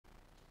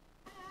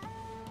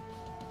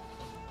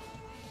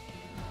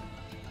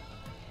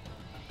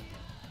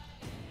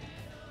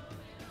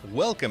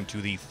Welcome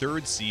to the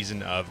third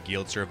season of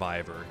Guild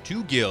Survivor.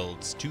 2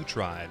 guilds, 2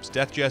 tribes,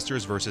 Death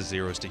Jesters versus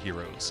Zeros to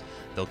Heroes.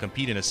 They'll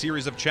compete in a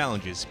series of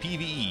challenges,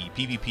 PvE,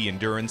 PvP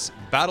endurance,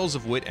 battles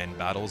of wit, and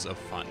battles of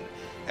fun.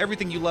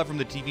 Everything you love from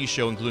the TV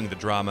show, including the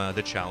drama,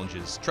 the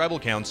challenges, tribal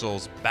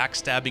councils,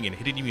 backstabbing, and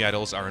hidden new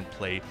idols are in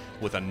play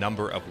with a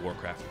number of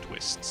Warcraft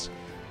twists.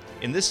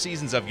 In this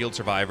seasons of Guild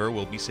Survivor,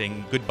 we'll be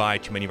saying goodbye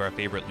to many of our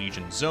favorite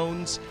Legion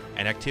zones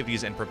and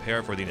activities and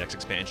prepare for the next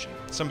expansion.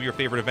 Some of your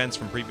favorite events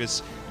from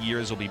previous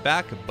years will be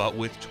back, but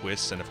with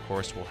twists, and of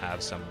course we'll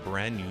have some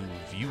brand new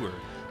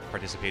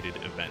viewer-participated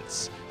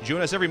events. Join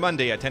us every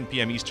Monday at 10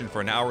 p.m. Eastern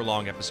for an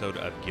hour-long episode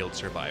of Guild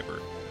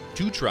Survivor.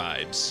 2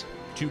 tribes,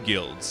 2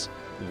 guilds,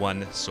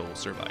 1 sole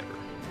survivor.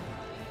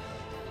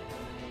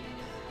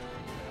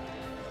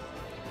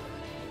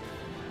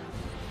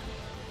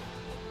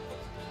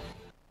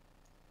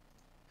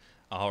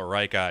 All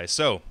right, guys.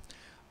 So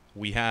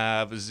we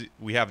have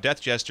Death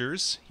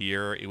Jesters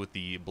here with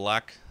the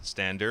black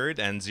standard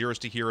and Zeros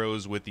to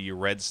Heroes with the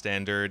red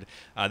standard.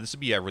 This would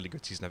be a really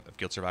good season of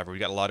Guild Survivor. We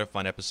got a lot of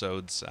fun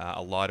episodes,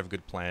 a lot of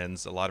good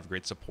plans, a lot of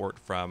great support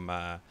from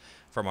our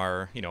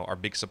our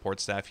big support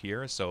staff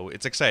here. So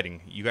it's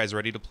exciting. You guys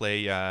ready to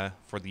play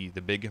for the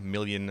big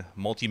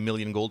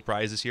multi-million gold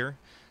prize this year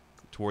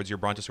towards your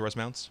Brontosaurus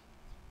mounts?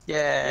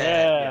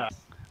 Yeah.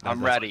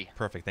 I'm ready.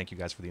 Perfect. Thank you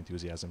guys for the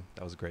enthusiasm.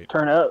 That was great.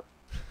 Turn up.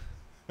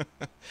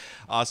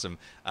 Awesome.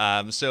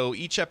 So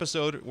each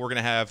episode, we're going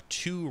to have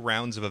 2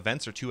 rounds of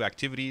events or 2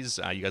 activities.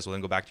 You guys will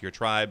then go back to your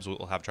tribes.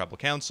 We'll have tribal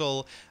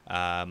council.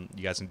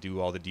 You guys can do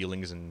all the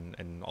dealings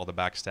and all the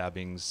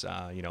backstabbings,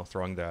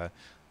 throwing the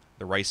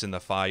rice in the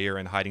fire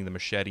and hiding the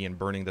machete and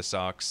burning the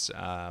socks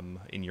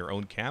in your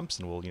own camps.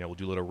 And we'll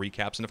do little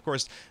recaps. And of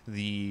course,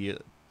 the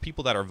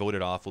people that are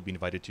voted off will be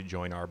invited to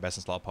join our Best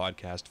in Slot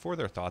podcast for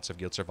their thoughts of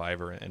Guild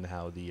Survivor and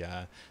how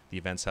the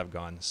events have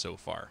gone so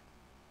far.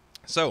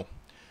 So,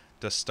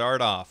 to start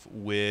off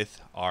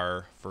with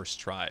our first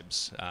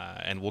tribes,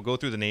 and we'll go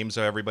through the names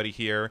of everybody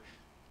here.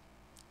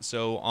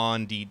 So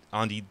on the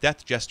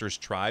Death Jesters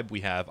tribe,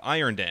 we have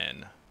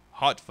Irondan,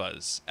 Hot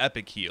Fuzz,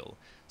 Epic Heel,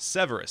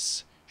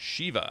 Severus,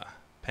 Shiva,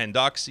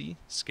 Pandoxy,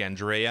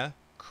 Scandrea,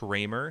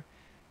 Kramer,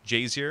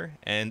 Jazier,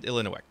 and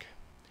Illinois.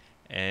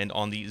 And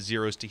on the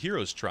Zeros to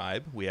Heroes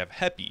tribe, we have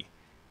Heppy,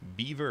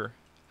 Beaver,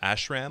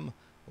 Ashram,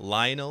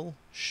 Lionel,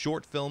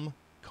 Short Film,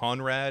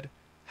 Conrad,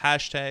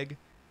 Hashtag,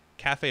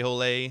 Cafe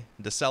Hole,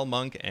 Decel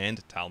Monk,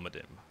 and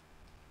Talmudim.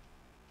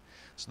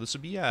 So this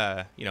would be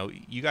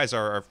you guys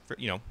are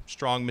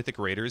strong mythic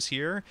raiders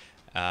here.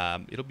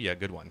 It'll be a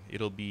good one.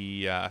 It'll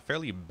be a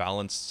fairly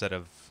balanced set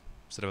of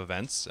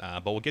events,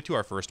 but we'll get to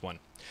our first one.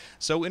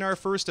 So in our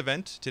first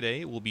event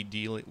today, we'll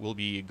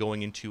be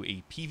going into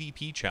a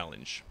PvP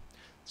challenge.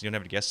 So you don't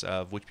have a guess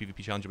of which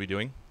PvP challenge you'll be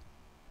doing?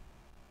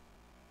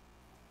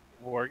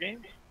 War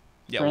game?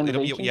 Yeah,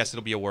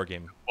 it'll be a war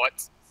game. What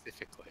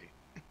specifically?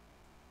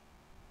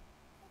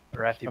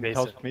 Arathi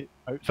Basin.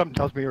 Something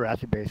tells me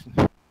Arathi Basin.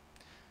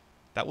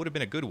 That would have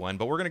been a good one,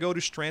 but we're going to go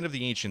to Strand of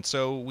the Ancient.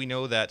 So we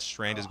know that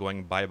Strand is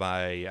going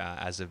bye-bye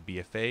as of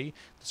BFA.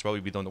 This will probably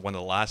be one of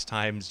the last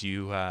times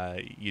you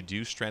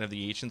do Strand of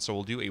the Ancient. So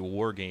we'll do a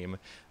war game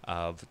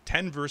of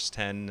 10 versus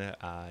 10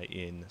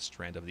 in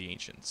Strand of the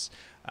Ancients.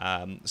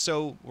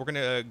 So we're going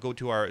to go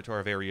to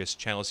our various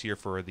channels here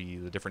for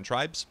the different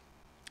tribes.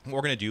 What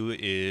we're going to do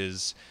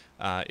is,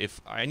 if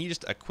I need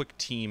just a quick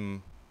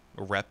team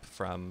rep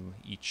from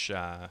each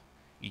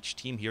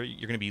team here,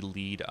 you're going to be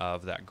lead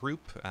of that group.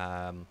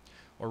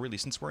 Or really,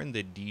 since we're in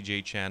the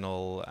DJ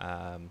channel,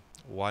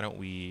 why don't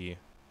we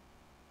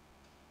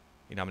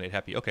nominate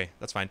Happy? Okay,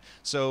 that's fine.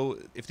 So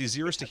if the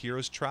Zeros to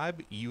Heroes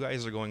tribe, you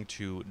guys are going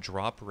to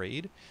drop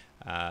raid,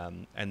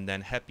 and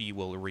then Happy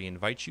will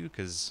re-invite you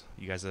because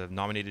you guys have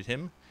nominated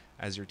him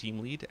as your team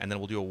lead, and then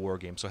we'll do a war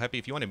game. So Happy,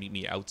 if you want to meet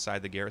me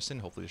outside the garrison,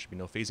 hopefully there should be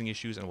no phasing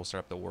issues, and we'll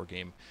start up the war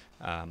game.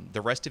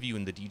 The rest of you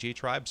in the DJ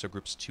tribe, so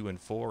groups 2 and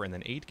 4, and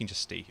then 8, can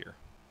just stay here.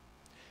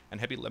 And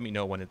Happy, let me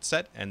know when it's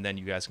set, and then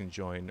you guys can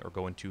join or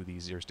go into the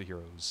Zeros to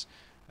Heroes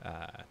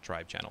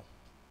tribe channel.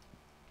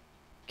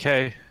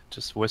 Okay,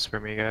 just whisper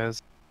me,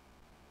 guys.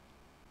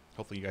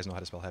 Hopefully you guys know how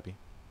to spell Happy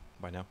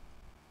by now.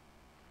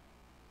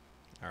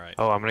 All right.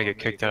 Oh, I'm gonna get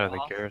kicked out of the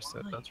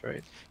garrison. That's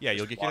right. Yeah,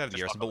 you'll get kicked out of the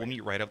garrison, but we'll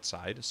meet right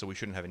outside, so we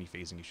shouldn't have any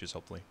phasing issues,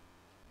 hopefully.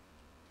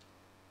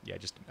 Yeah,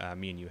 just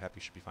me and you, Happy,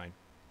 should be fine.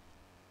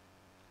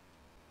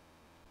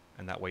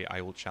 And that way I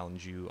will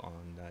challenge you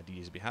on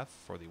DD's behalf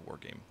for the war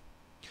game.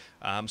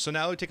 So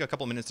now we take a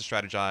couple minutes to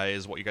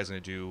strategize what you guys are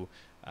going to do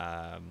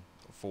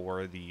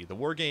for the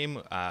war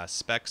game,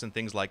 specs and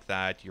things like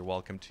that. You're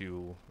welcome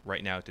to,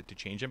 right now, to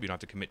change them. You don't have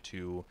to commit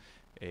to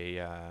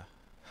a...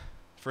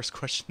 First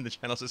question in the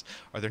channel says,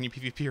 are there any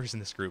PvPers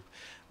in this group?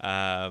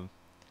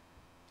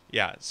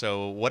 Yeah,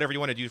 so whatever you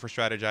want to do for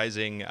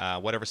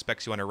strategizing, whatever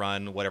specs you want to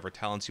run, whatever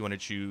talents you want to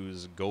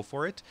choose, go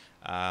for it.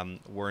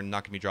 We're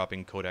not going to be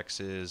dropping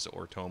codexes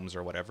or tomes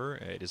or whatever.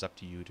 It is up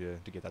to you to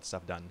get that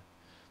stuff done.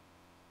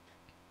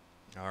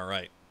 All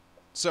right.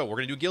 So we're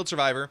going to do Guild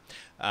Survivor.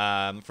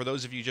 For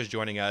those of you just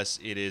joining us,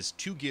 it is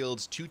 2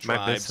 guilds, 2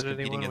 tribes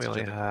competing against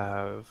each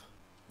other.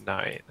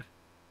 9.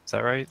 Is that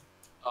right?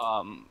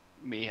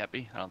 Me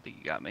happy. I don't think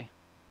you got me.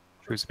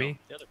 Who's me?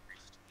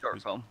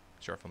 Short film.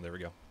 Short film. There we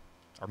go.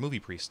 Our movie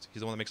priest. He's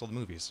the one that makes all the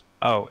movies.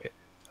 Oh,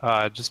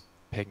 just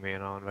ping me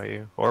and I'll invite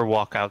you. Or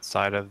walk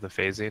outside of the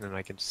phasing and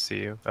I can just see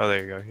you. Oh,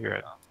 there you go. You're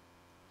it.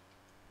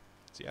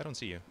 See, I don't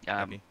see you.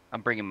 Yeah,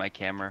 I'm bringing my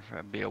camera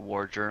to be a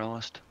war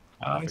journalist.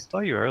 I saw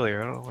you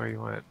earlier. I don't know where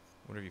you went.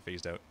 What have you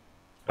phased out?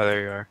 Oh,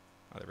 there you are.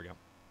 Oh, there we go.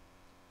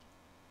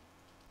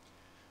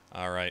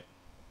 All right.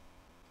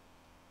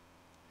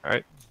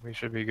 Alright, we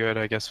should be good.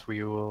 I guess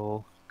we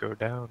will go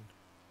down.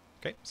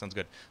 Okay, sounds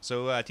good.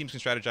 So teams can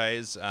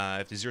strategize.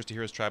 If the Zeros to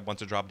Heroes tribe wants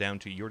to drop down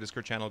to your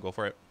Discord channel, go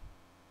for it.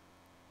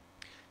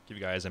 Give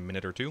you guys a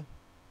minute or two.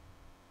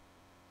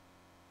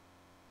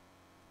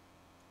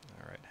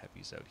 All right,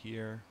 Happy's out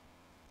here.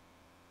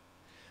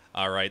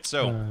 All right,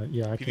 so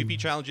yeah, PvP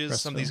challenges.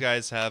 Some of these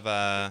guys have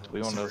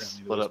we want to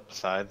split up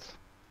sides.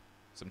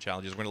 some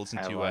challenges. We're going to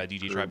listen to like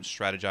DJ Tribe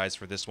strategize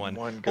for this one.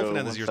 One Hopefully go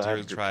none of the one Zeros to side,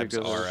 Heroes group two tribes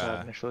goes other are...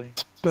 side initially.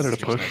 Better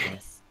to push.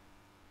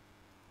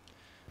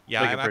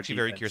 Yeah, Like I'm a actually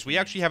very defense curious. We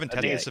team. actually haven't I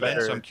tested think this it's event,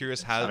 so better- I'm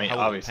curious how, I mean, how it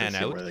will obviously pan see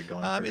out. where they're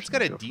going It's first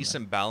got a and go from there.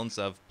 decent balance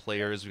of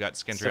players. We got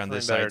It's Skentry on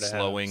this definitely better side to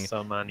have slowing.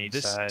 some on each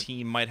This side.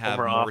 team might have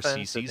Over more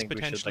offense, I CCs think we should,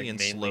 potentially like, and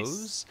mainly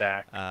slows.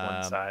 stack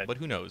one side. But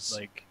who knows?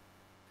 Like,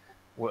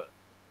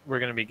 we're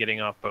going to be getting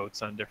off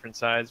boats on different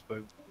sides, but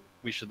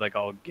we should like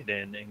all get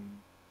in and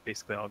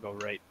basically all go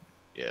right.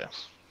 Yeah.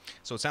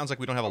 So it sounds like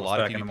we don't have a Well, lot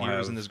of stacking them will PvPers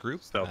have in this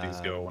group.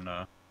 Stealthies go and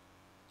we'll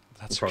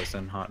That's probably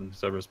send Hot and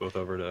Cerberus both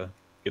over to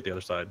get the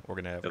other side. We're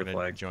gonna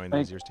the join the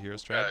Like- Zeros to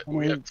Heroes tribe.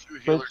 We have 2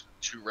 healers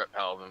and 2 rep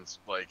paladins.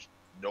 Like,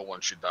 no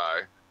one should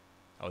die.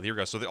 Oh, there we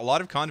go. So a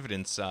lot of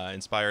confidence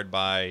inspired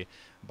by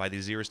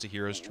the Zeros to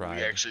Heroes tribe.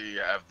 We actually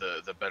have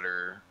the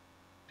better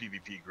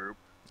PvP group.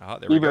 Ah,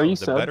 there we Eva, are go. you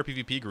The sub? better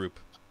PvP group.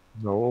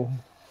 No.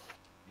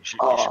 You should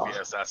Oh. be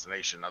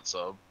assassination, not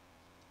sub.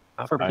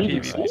 Not For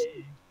PvP?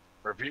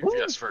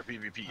 Yes, for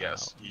PvP,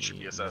 yes. You should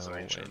be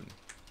assassination.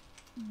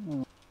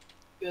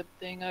 Good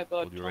thing I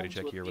bought We'll do a ready Jones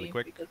check with here really me,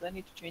 quick. because I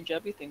need to change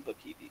everything but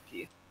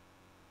PvP.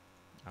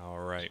 All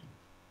right.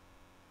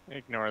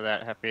 Ignore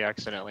that. Happy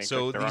accidentally.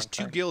 So clicked the these wrong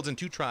two card. guilds and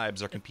two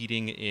tribes are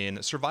competing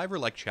in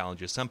Survivor-like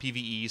challenges. Some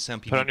PvE, some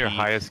PvP. Put on your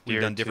highest We've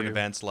gear, done different too.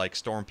 events like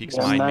Storm Peaks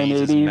Yeah, Mine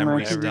Mazes, 980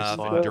 memory Mercury stuff,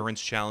 slot.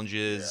 endurance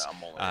challenges, Yeah,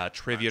 I'm only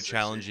trivia 960.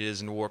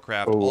 challenges in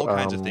Warcraft, Oh, all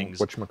kinds of things.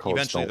 whatchamacallits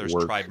Eventually, don't there's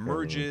work tribe in-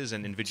 merges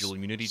and individual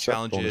immunity set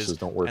challenges, bonuses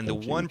don't work and the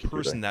in one PvP, do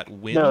person they? that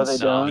wins No, they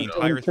don't. the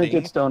entire And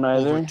trinkets thing don't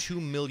either. over 2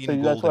 million So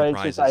gold that's why in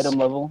it's just prizes. item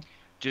level.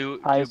 Do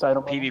Highest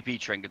item level. PvP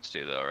trinkets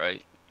too, though,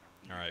 right?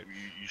 All right.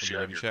 You should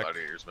ready have to your check?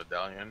 gladiators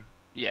medallion.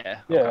 Yeah.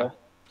 Yeah.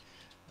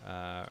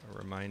 Okay.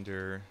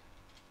 Reminder.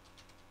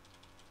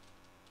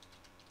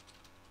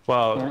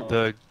 Well,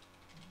 Yeah.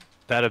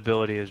 that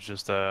ability is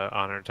just a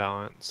honor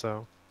talent,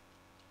 so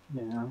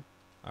Yeah.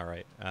 All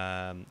right.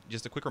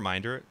 Just a quick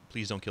reminder: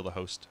 please don't kill the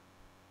host.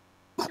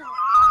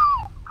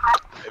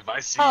 If I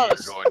see Oh,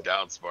 you going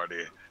down,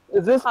 Sparty,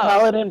 Is this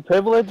paladin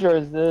privilege or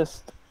is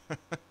this? All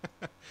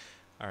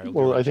right.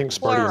 Well, I think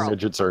Spartan Plural.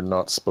 midgets are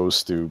not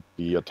supposed to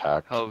be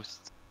attacked.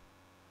 Hosts.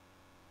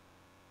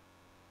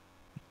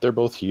 They're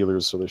both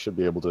healers, so they should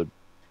be able to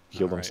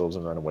heal Alright. themselves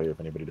and run away if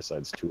anybody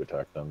decides to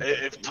attack them.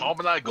 if Tom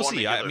and I go We'll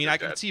see. I together, mean, they're I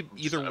can dead. see We're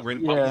just either gonna-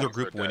 Yeah. either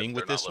group They're winning dead.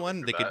 with They're this not one.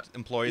 living They through could that.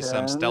 employ Yeah, some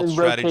and stealth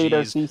rotate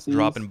our strategies, CCs.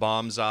 dropping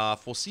bombs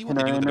off. We'll see what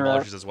they do with the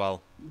Interact. demolishers as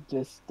well.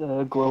 Just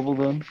global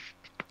them.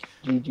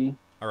 GG.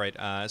 All right.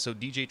 So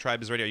DJ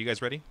Tribe is ready. Are you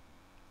guys ready?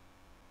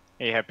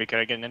 Hey, Happy, can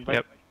I get an invite?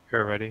 Yep.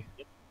 You're ready.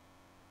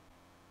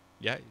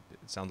 Yeah. It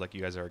sounds like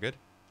you guys are good.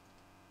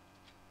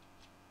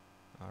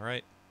 All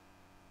right.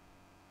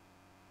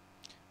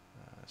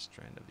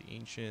 Strand of the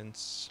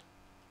Ancients.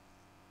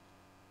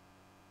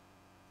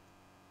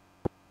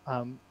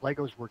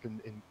 Lego's working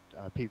in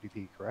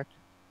PvP, correct?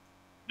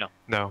 No.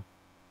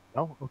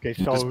 No? Okay,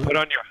 so... Just put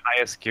on your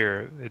highest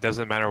gear. It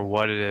doesn't matter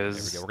what it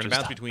is. There we go. We're gonna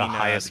just bounce between the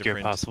highest gear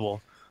different-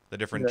 possible. The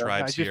different Yeah, I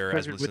tribes just here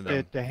as we figured listen with to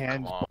them. the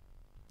hand... Come on.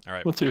 All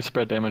right. What's your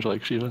spread damage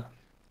like, Shiva?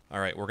 All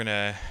right.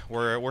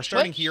 We're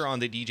starting here on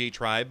the DJ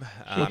Tribe.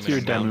 What's I'm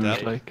your gonna mount damage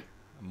up, like?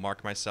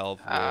 mark myself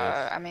with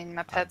I mean,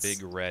 my a pet's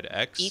big red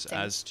X eat things.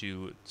 as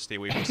to stay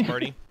away from this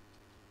party.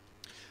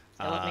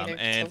 They want me to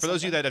And kill for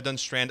those of you something. that have done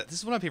Strand, this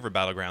is one of my favorite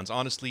battlegrounds.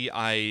 Honestly,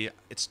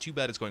 it's too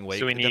bad it's going away.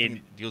 So we It definitely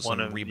need deals one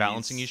some of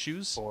rebalancing these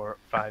issues. for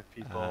 5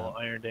 people.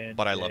 Iron Dan.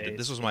 But I loved Jay, it.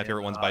 This was my Stan,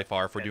 favorite ones by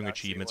far for and doing Nazi.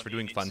 achievements, for One of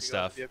you doing fun needs to go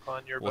on stuff. vehicle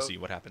on your We'll boat. see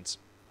what happens.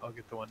 I'll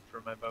get the one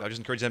for my boat. I just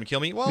encourage them to kill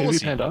me. Well, Maybe we'll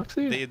see.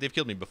 Pandoxy? They've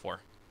killed me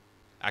before,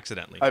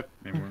 accidentally.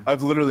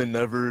 I've literally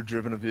never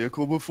driven a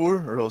vehicle before,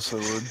 or else I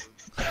would.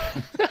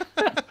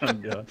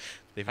 Yeah.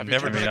 They've Have you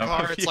never driven driven a car?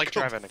 vehicle It's like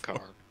driving a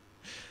car.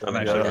 I'm Yeah,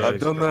 actually really I've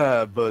done surprised.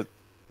 that, but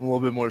I'm a little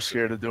bit more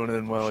scared of doing it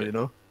in WoW, you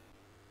know?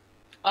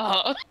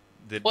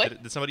 Did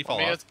somebody fall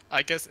off?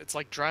 I guess it's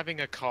like driving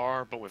a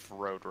car, but with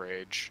road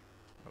rage.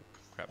 Oh,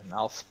 crap. And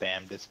I'll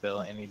spam dispel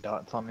any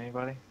dots on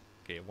anybody.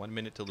 Okay, 1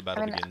 minute till the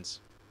battle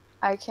begins.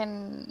 I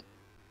can.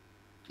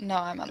 No,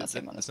 I'm on the Did-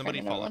 same did one. as somebody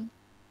Brandon fall off? Owen.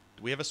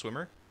 Do we have a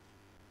swimmer?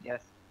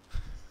 Yes.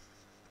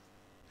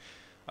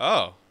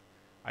 Oh,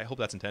 I hope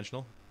that's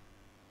intentional.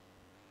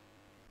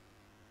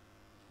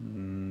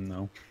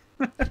 No.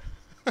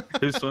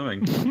 Who's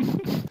swimming?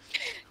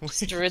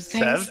 Druid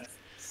things.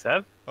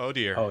 Sev? Oh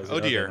dear. Oh, is it? Oh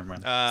Okay, dear. never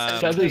mind.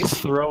 That is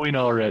throwing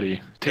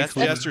already. Death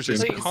Takes Jesters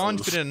is Please.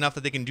 confident enough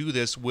that they can do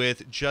this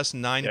with just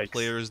 9 Yikes.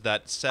 players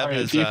that Sev Alright,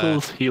 has,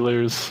 vehicles,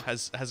 healers,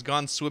 has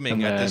gone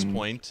swimming and at this then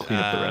point. clean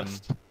up the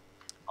rest.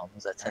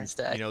 Almost at 10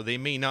 stack. You know, they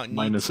may not need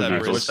Minus the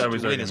Cerberus vehicles. Which side to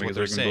was win there? is what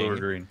Because they're they're blue or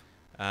saying.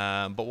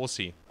 green. But we'll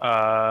see.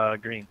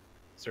 Green.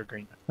 Sir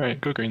Green.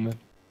 Alright, go green then.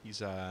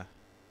 He's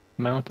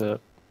Mount up.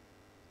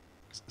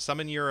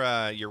 summon your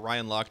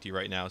Ryan Lochte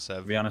right now, To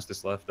Sev. be honest,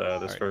 this left, this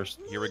Alright. first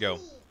Here we go.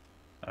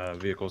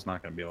 vehicle's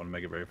not going to be able to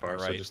make it very far.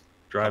 So Alright. just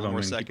drive Couple them more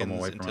and keep them seconds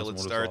away from until us. it And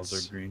we'll just follow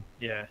starts. their green.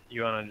 Yeah,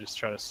 you want to just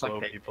try to slow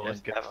Okay, people just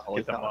and get have a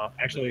holy them cow. off.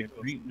 Actually,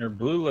 green or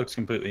blue looks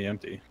completely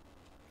empty.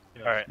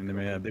 All right. And they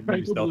may have, they may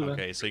Alright, be go stealth. blue then.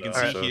 Okay, so you can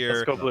Alright, see let's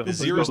here go blue. the Let's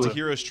go Zeros to blue.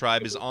 Heroes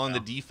tribe is on the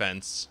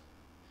defense.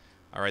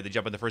 All right, they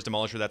jump in the first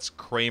demolisher. That's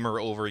Kramer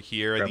over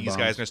here. Grab These guys bombs.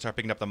 are going to start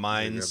picking up the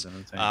mines. Grab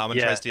them and I'm going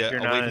to try to Yeah, stay if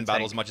you're not away in from a battle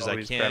tank, as much as I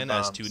always can grab as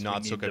bombs. to We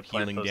not need soak to up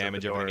plant healing those at the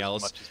damage, door everything as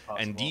else. much as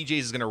And possible. DJs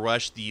is going to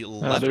rush the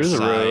left There's a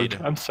rogue.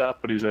 side. I'm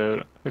sapped, but he's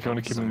out. If you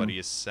want to keep Somebody him.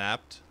 is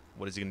sapped.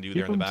 What is he going to do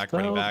Keep there in the him back,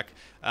 running slow. back?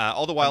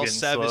 All the while, getting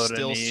Sev is slowed. I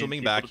still need swimming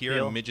people back to here.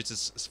 peel. Midgets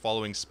is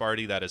following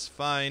Sparty. That is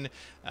fine.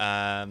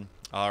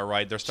 All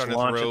right, they're starting to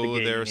launch at the throw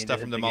gate. their You need to stuff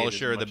hit from the the gate as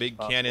Demolisher, much the as big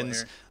possible cannons.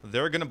 here.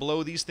 They're going to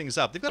blow these things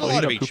up. They've got a Oh,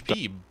 lot he of got pooped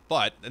HP,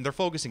 but and they're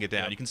focusing it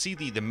down. You can see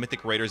the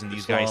mythic raiders and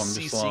these Just slow guys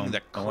 'em, just slow CCing 'em.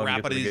 the Don't let 'em crap get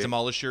out to of the these gate.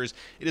 Demolishers.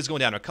 It is going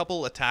down. A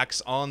couple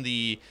attacks on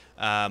the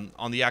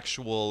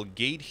actual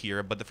gate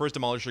here, but the first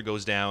Demolisher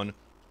goes down.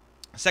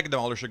 Second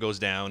Demolisher goes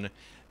down.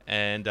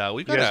 And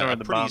we've You guys know got where a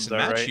the pretty bombs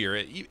decent are, match right?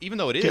 here, even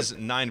though it is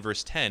 9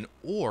 versus 10,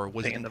 or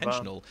was it Taking the bomb.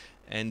 intentional?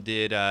 And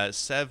did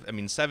Sev? I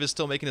mean, Sev is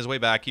still making his way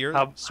back here,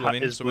 Is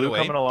swimming blue away.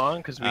 coming along?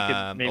 Because we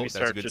could maybe that's a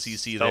start good just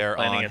CC stealth there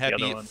planning on at the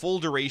other Happy. one. Full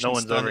duration No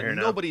one's stun. over here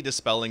now. Nobody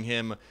dispelling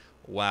him.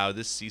 Wow,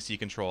 this CC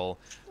control.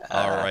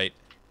 All right.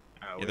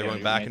 Yeah, they're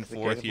going back and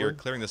forth here,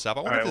 clearing this up. I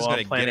All wonder right, if this well,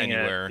 is I'm going to get planning at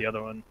anywhere. the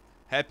other one.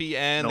 Happy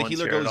and No the one's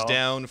healer here at goes all.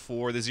 down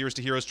for the Zeros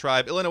to Heroes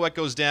tribe. Illinois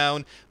goes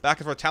down. Back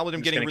and forth. Talmadum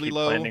I'm just getting gonna really keep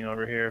low. planning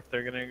over here if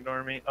they're going to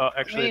ignore me. Oh, We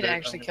actually, need to they're-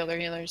 actually kill their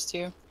healers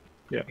too.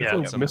 Yeah,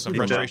 Yeah, Some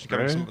frustration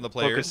coming from some of the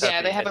players. Focus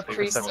Yeah, they have a Focus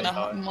priest on and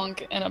a the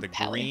monk and a The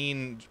pally.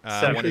 green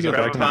Sev, one is grab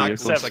over a the bomb.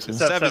 back. Looks like Sev,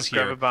 Sev is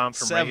grab here. a bomb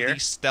from Sev, right here the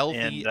stealthy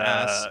and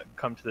ass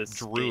come to this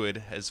druid,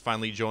 has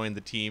finally joined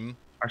the team.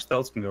 Our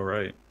stealths can go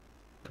right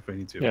if we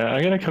need to. Yeah,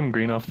 I'm gonna come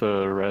green off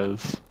the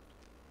res.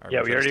 All right, Yeah,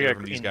 we'll we try to already stay got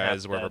from these green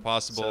guys half wherever dead,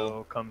 possible.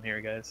 So come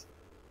here, guys.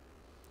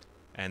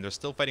 And they're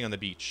still fighting on the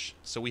beach.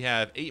 So we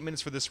have 8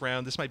 minutes for this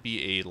round. This might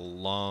be a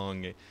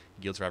long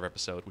Guild Survivor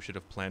episode. We should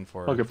have planned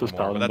for, I'll give for this more,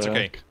 but paladin that's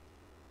okay. back.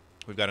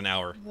 We've got an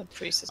hour. The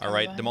priest is All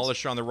going right, behind.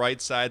 Demolisher on the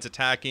right side's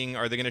attacking.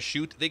 Are they going to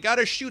shoot? They got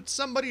to shoot.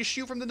 Somebody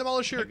shoot from the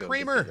Demolisher.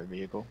 Kramer.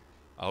 Vehicle.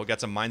 Oh, we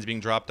got some mines being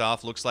dropped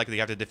off. Looks like they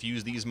have to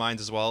defuse these mines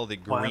as well. The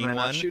Why am green I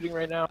not one. shooting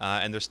right now?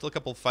 And there's still a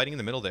couple fighting in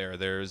the middle there.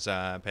 There's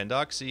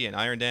Pandoxy and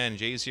Iron Dan and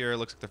Jay's here.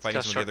 Looks like they're fighting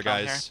Got some of the short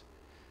other count guys.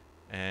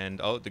 And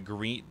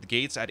the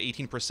gates at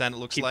 18%. It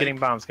looks Keep like. getting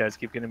bombs, guys.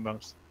 Keep getting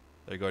bombs.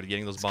 There you go,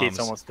 getting those This bombs. gate's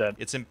almost dead.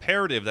 It's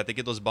imperative that they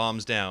get those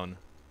bombs down.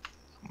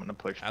 I'm gonna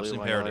push blue Absolutely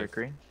while y'all are imperative.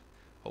 green.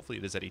 Hopefully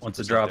it is at 18%. Once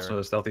it drops,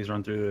 there. so the stealthies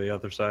run through the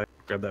other side.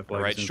 Grab that flag.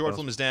 All right, as soon as short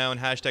possible. film is down.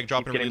 Hashtag Keep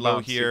dropping really getting low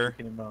bombs, keep here.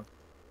 getting bombs.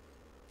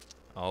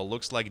 Oh,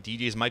 looks like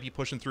DJs might be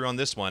pushing through on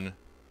this one.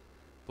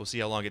 We'll see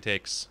how long it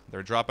takes.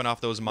 They're dropping off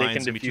those They mines. can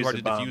It's going to be too defuse hard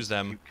the to defuse bombs.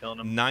 them. Keep killing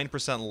them.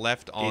 9%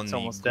 left on Gate's the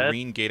almost dead.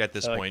 green gate at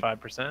this Like point.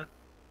 5%.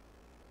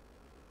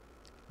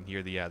 You can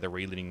hear the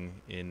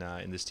railing in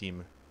this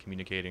team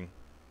communicating.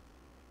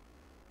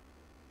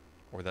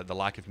 Or the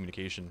lack of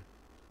communication.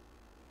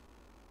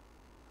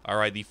 All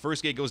right, the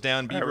first gate goes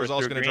down. All right, Beaver is we're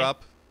also through going to green.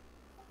 drop.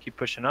 Keep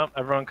pushing up.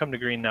 Everyone come to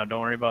green now.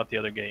 Don't worry about the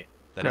other gate.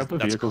 That's the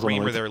vehicles on the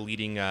Kramer left. there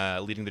leading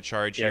the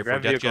charge Yeah, here for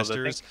grab Death vehicles. I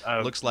Jesters.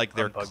 think, Looks like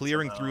they're unbugged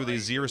clearing somehow. through the I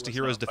Zeros to was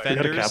Heroes not We got a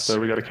cap defenders. though.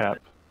 We got a cap.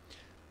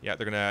 Yeah,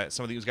 they're gonna.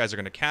 Some of these guys are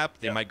gonna cap.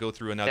 They Yeah. might go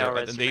through They another. all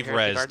And rezzed they've over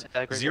here. rezzed.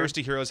 Graveyard. Zeros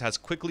to Heroes has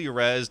quickly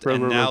rezzed, Rogue,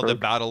 and rogue, now rogue, the rogue.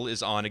 battle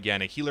is on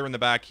again. A healer in the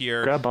back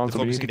here. Grab bombs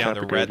They're on me, focusing you down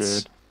can the cap the reds.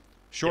 graveyard.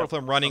 Short Yep,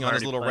 film running I'm on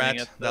his already little planning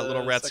rat, at that the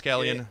little rat second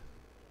scallion. gate.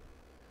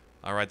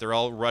 All right, they're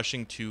all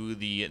rushing to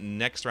the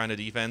next round of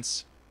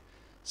defense.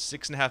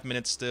 6.5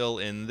 minutes still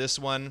in this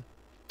one.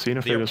 Seeing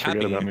if They they are just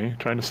forget capping. about me.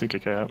 Trying to sneak a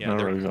cap. Yeah, No,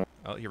 they're- rogue's on.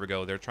 Oh, here we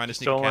go. They're trying to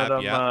sneak Don't a let cap.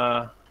 them.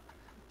 Yeah.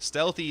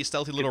 Stealthy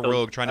little those-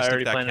 rogue trying to I sneak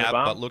already that planted a cap,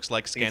 bomb. but looks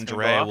like Think it's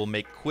gonna go Scandrea off? will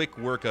make quick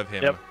work of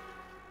him. Yep.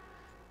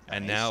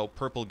 And Nice. now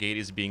Purple Gate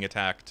is being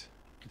attacked.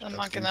 The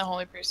monk and the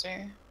holy priest are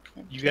here.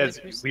 You guys,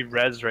 we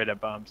res right at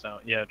bombs now.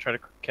 Yeah, try to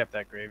cap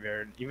that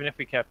graveyard. Even if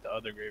we cap the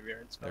other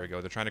graveyards. There we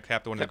go. They're trying to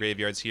cap one of the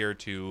graveyards here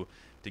to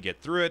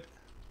get through it.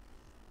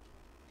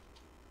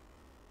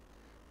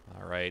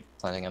 All right.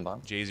 Planting a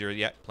bomb. Jay's here,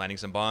 yeah, planting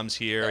some bombs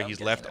here. Yeah, I'm He's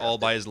getting left it all out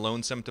by there. his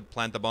lonesome to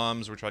plant the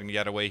bombs. We're trying to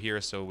get away here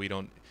so we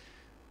don't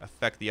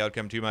affect the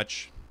outcome too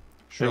much.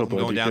 Short Little film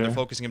going bloody down. They're guy.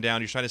 focusing him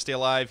down. He's trying to stay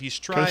alive. He's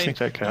Try to trying. sneak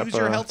that cap, Use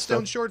your health still.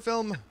 stone short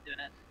film. Doing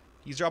it.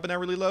 He's dropping down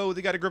really low.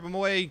 They got to grip him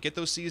away. Get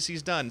those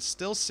CSCs done.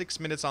 Still 6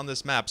 minutes on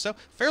this map, so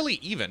fairly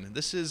even.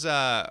 This is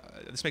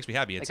this makes me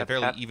happy. It's a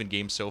fairly even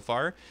game so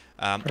far.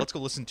 Let's go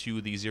listen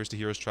to the Zeros to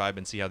Heroes tribe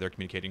and see how they're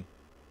communicating.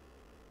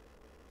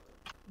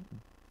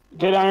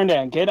 Get Iron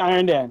Dan. Get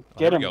Iron Dan.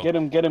 Get him. go. Get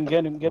him. Get him.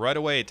 Get him. Get him. Right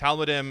away,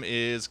 Talmudim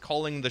is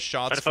calling the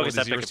shots for the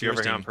Zeros to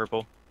Heroes team.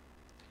 Purple.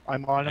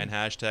 I'm on him. And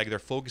hashtag, they're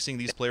focusing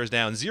these players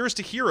down. Zeros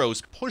to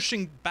Heroes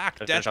pushing back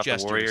Death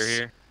Jesters. Warrior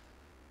here.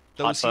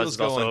 Those heals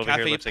going.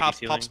 Cafe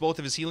pops both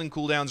of his healing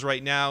cooldowns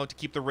right now to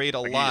keep the raid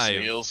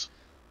alive.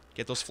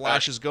 Get those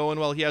flashes going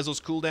while he has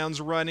those cooldowns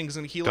running. He's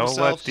going to heal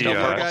himself.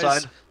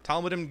 Guys.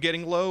 Talmudim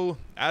getting low.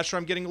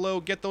 Ashram getting low.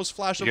 Get those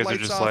flash of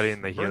lights off.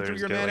 Burn through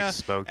your mana.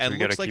 And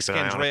looks like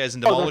Scandrea is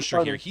in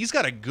Demolisher here. He's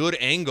got a good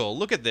angle.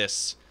 Look at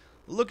this.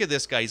 Look at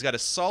this guy. He's got a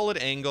solid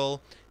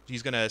angle.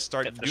 He's going to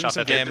start doing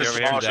some damage to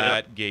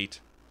that gate.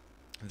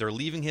 They're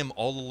leaving him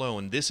all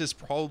alone. This is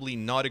probably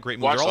not a great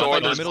move. They're all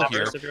in the middle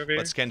here,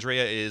 but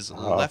Scandrea is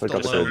left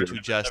alone to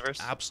just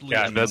absolutely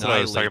annihilate that's what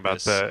I was talking about.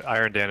 this. The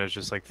Iron Dan is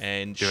just like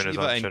and doing his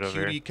Shiva own and shit over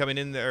Cutie here. coming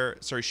in there.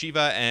 Sorry,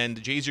 Shiva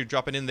and Jazer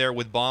dropping in there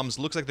with bombs.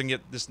 Looks like they can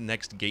get this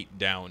next gate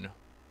down.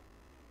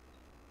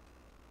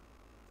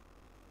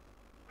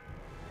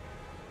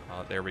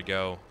 Oh, there we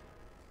go.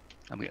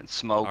 I'm getting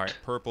smoked. All right,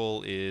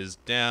 purple is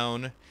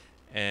down.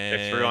 And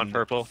They're through on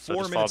purple, so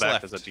 4 just fall minutes back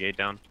left. as the gate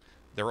down.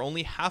 They're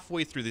only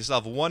halfway through. They still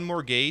have one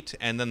more gate,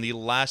 and then the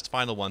last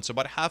final one. So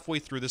about halfway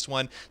through this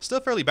one. Still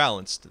fairly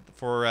balanced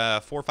for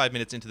 4 or 5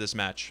 minutes into this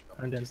match.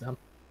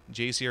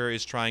 Jace here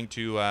is trying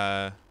to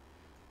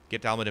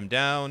get Talmudim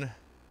down.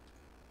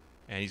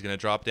 And he's going to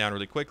drop down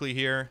really quickly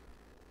here.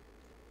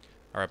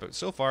 All right, but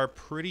so far,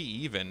 pretty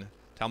even.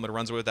 Talmudim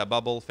runs away with that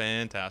bubble.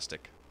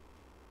 Fantastic.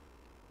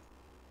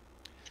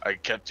 I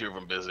kept 2 of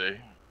them busy.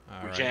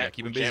 All right, yeah,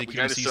 keep him busy, keep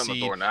him on the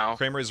door now. CC.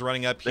 Kramer is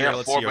running up They here. have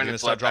Let's 4 see. We're going to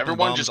minutes start left. dropping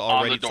Everyone bombs just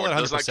already. on the door.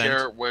 Does not 100%.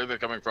 care where they're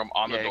coming from.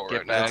 On the door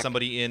right now. Got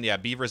somebody in. Yeah,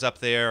 Beaver's up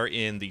there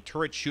in the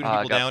turret shooting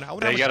people down. I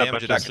wonder how much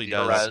damage it actually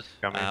does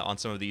on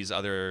some of these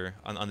other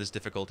on this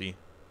difficulty.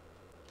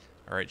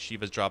 All right,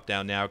 Shiva's dropped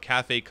down now.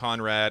 Cafe,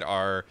 Conrad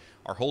are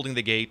holding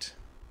the gate,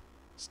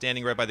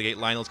 standing right by the gate.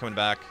 Lionel's coming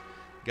back.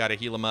 Got to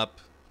heal him up.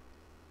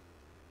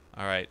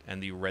 All right,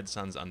 and the Red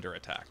Sun's under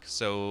attack.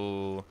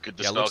 So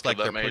yeah, it looks like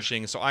they're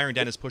pushing. So Iron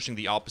Den is pushing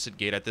the opposite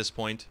gate at this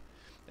point,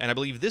 and I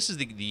believe this is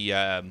the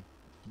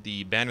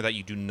banner that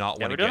you do not want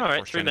to get. We're doing all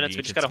right. For 3 minutes.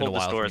 We just gotta hold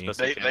the store as best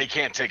we can. They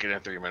can't take it in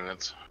 3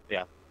 minutes.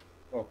 Yeah.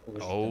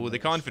 Oh, the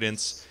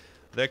confidence.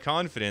 The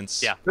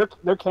confidence. Yeah.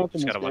 They're camping.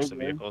 Just gotta watch the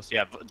vehicles.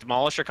 Yeah,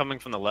 Demolisher coming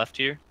from the left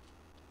here.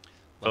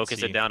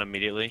 Focus it down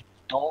immediately.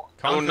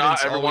 Confidence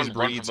not everyone always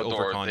run breeds from the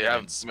door.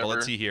 overconfidence. But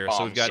let's see here.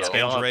 So we've got bombs,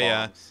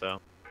 Scandrea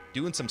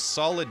doing some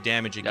solid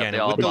damage again they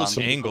all with those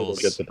bombs. angles.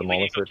 Get the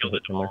Demolisher to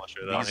hit them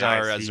there. These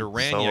are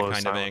Zerania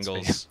kind of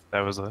angles.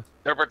 That was a.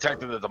 They're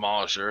protecting the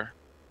Demolisher.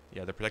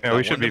 Yeah, they're protecting Yeah,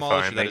 we that should one be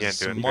Demolisher. fine. That They is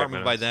can't do it. smart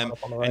move by them.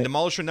 Right. And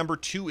Demolisher number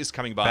 2 is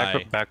coming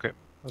by. Back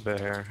a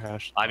bit here,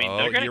 Hash. I mean, Oh,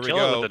 they're gonna here we kill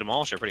go. it with the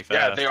Demolisher pretty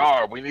fast. Yeah, they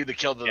are. We need to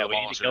kill the Yeah, Demolisher.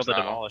 we need to kill the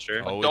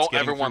Demolisher. Oh, it's Don't getting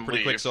everyone through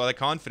pretty quick. leave. So that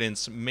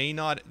confidence may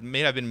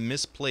have been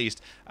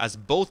misplaced as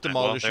both Well,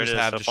 there it Demolishers is.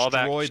 have So fall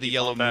back. destroyed Just the keep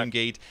Yellow falling back. Moon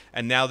Gate,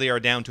 and now they are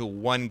down to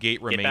 1 gate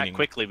Get remaining. back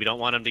quickly. We don't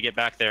want them to get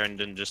back there and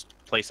then just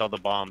place all the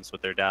bombs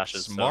with their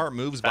dashes. Smart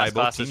moves by fast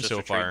both classes teams just so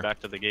retreat far.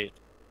 Back to the gate.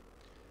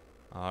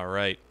 All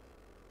right.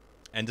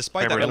 And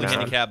despite that Hammer early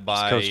down. handicap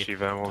Coach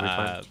Shiva, and we'll be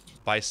fine.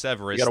 by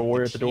Severus, You got a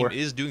warrior at the the team door.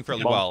 is doing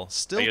fairly Bomb. well.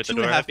 Still Are you at the 2.5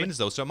 door, Happy? minutes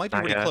though, so it might be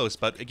Not pretty yet. close.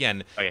 But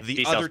again, Okay, the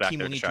D-cells other back team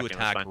there will need to distracting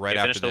us, attack fine. right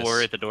Yeah, after finish the this.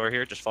 warrior at the door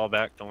here. Just fall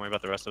back. Don't worry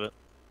about the rest of it.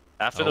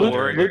 After Oh, the they're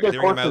warrior, Look at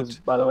clearing him horses,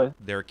 out. by the way.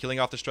 They're killing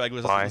off the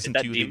stragglers. Why? Let's listen Is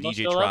that to the Demo DJ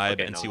still up? tribe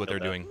Okay, and no, see what they're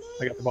killed doing.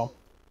 I got the bomb.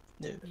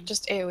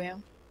 Just AoE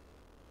 'em.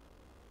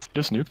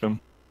 Just nuke them.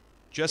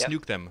 Just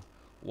nuke them.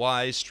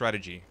 Wise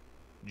strategy.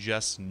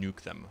 Just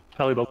nuke them.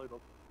 Halibut.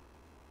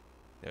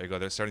 There you go.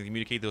 They're starting to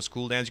communicate those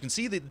cooldowns. You can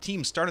see the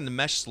team starting to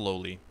mesh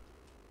slowly.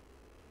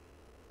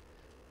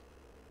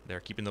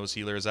 They're keeping those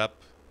healers up.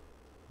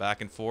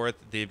 Back and forth.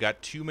 They've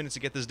got 2 minutes to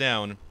get this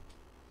down.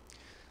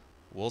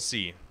 We'll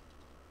see.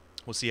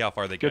 We'll see how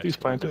far they Get these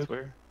planted.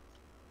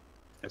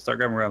 Yeah, start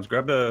grabbing rounds.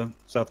 Grab the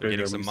south They're gate. getting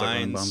There, some we start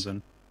running mines. bombs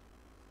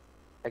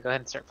in. Go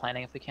ahead and start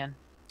planning if we can.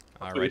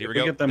 All We- right, here we we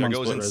go. get them There on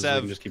goes split in res, we can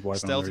Sev. just keep wiping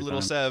them Stealthy every little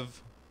time.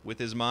 Sev with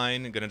his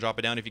mine. Going to drop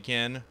it down if he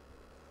can.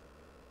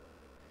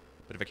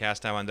 Bit of a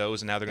cast time on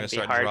those, and now they're going to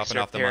It'd be start hard dropping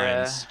off the if you're,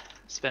 mines.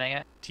 spinning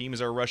it.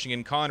 Teams are rushing in.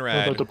 We're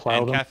Conrad about to plow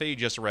and them. Cafe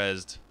just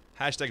rezzed.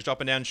 Hashtag's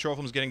dropping down.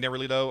 Shorefilm's getting down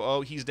really low.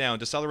 Oh, he's down.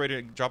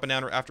 Decelerator dropping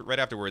down right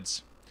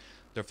afterwards.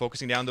 They're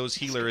focusing down those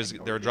healers.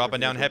 They're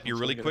dropping down Heppy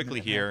really quickly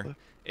here.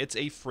 It's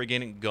a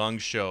friggin' gong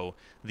show.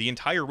 The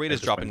entire raid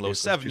is dropping low.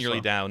 7 nearly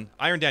down.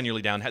 Iron Dan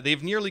nearly down.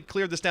 They've nearly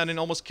cleared this down and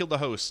almost killed the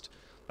host.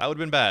 That would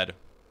have been bad.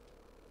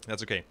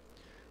 That's okay.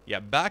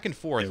 Yeah, back and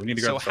forth. Yeah, we need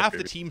to so grab half stuff the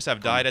here. teams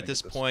have died at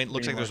this point.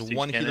 Looks like there's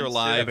one healer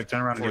alive Epic,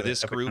 turn around and for get it.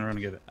 this Epic, group. turn around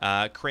and get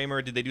it.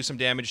 Kramer, did they do some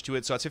damage to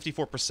it? So that's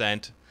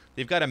 54%.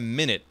 They've got a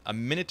minute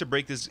to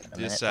break this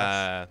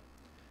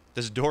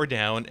this door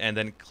down and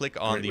then click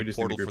on the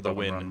portal for the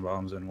win. Run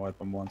bombs and wipe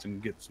them once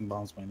and get some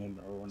bombs planted.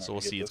 So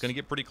we'll see. It's going to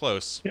get pretty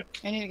close. Yep.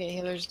 I need to get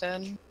healers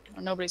dead,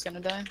 or nobody's gonna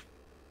die.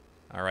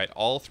 All right,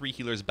 all 3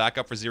 healers back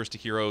up for Zeros to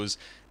Heroes.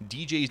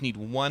 DJs need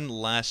one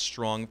last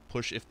strong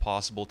push if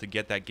possible to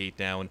get that gate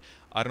down.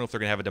 I don't know if they're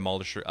going to have a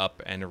Demolisher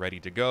up and ready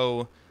to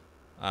go.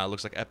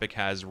 Looks like Epic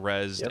has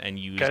rezzed and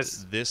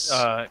used this.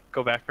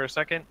 Go back for a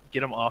second.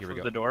 Get them off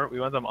of the door. We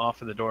want them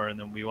off of the door, and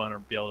then we want to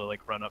be able to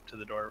like run up to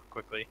the door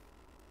quickly.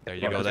 There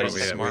you go. That is a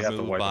smart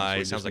move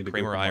by, sounds like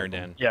Kramer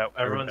Irondan. Yeah,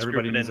 everyone's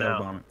grouping in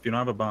now. If you don't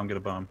have a bomb, get a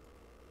bomb.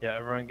 Yeah,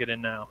 everyone get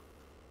in now.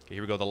 Okay,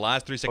 here we go. The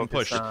last 3-second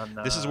push. Focus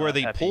on, This is where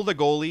they pull the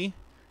goalie.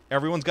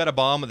 Everyone's got a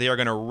bomb. They are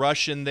going to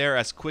rush in there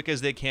as quick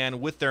as they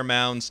can with their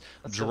mounts,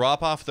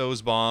 drop off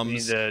those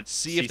bombs,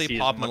 see if they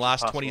pop in the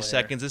last 20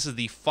 seconds. This is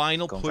the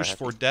final push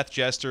for Death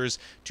Jesters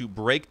to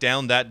break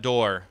down that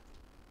door.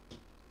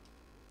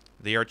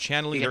 They are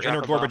channeling their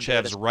inner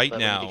Gorbachevs right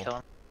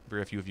now.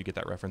 Very few of you get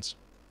that reference.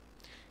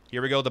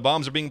 Here we go. The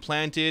bombs are being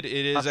planted.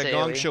 It is a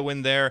gong show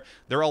in there.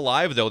 They're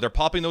alive, though. They're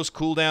popping those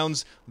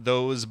cooldowns.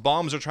 Those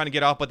bombs are trying to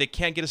get off, but they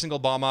can't get a single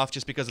bomb off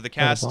just because of the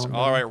cast.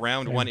 All right,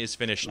 round 1 is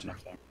finished.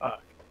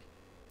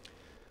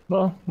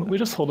 Well, we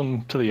just hold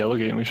them to the yellow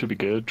gate and we should be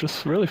good.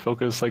 Just really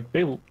focus. Like,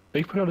 they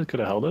probably could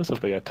have held us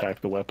if they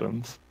attacked the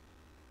weapons.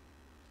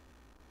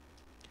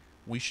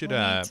 We should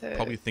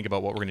probably think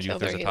about what we're going to do if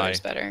there's a tie.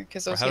 Better,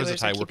 or how does a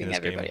tie work in this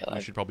game?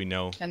 We should probably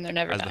know and they're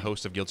never as the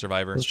host of Guild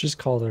Survivor. Let's just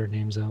call their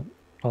names out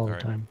all the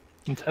time.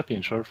 It's Happy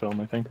in short film,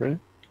 I think, right?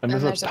 And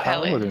there's a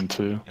paladin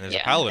too. And there's a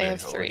paladin,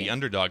 the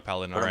underdog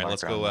paladin. All right,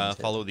 let's go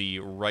follow the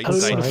right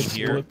side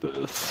here.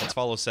 Let's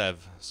follow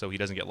Sev so he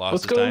doesn't get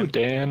lost this time. Let's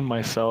go Dan,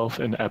 myself,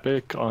 and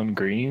Epic on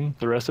green.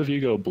 The rest of you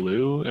go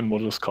blue, and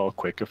we'll just call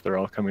quick if they're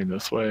all coming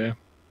this way.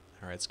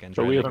 All right, Scandra.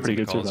 But we have pretty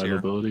good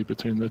survivability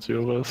between the two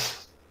of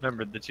us.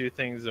 Remember, the two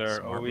things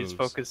are always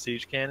focus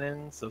siege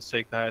cannons. Those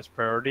take the highest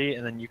priority,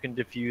 and then you can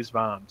defuse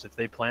bombs. If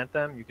they plant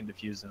them, you can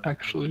defuse them.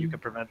 Actually, you can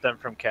prevent them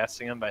from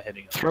casting them by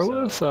hitting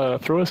them.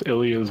 Throw us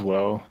Illy as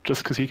well,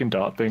 just because he can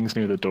dot things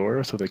near the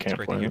door, so they can't plant.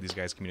 It's great to hear these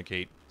guys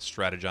communicate,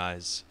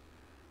 strategize.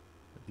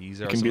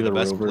 These are some of the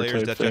best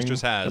players that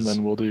Jesters has. And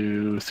then we'll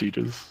do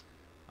sieges.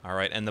 All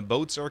right, and the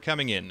boats are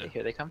coming in.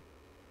 Here they come.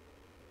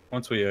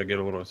 Once we get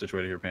a little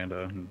situated here,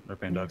 Panda, or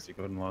Pandoxy,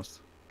 go ahead and lost.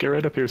 Get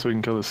right up here so we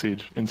can kill the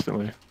siege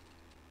instantly.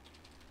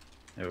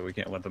 Yeah, but we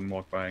can't let them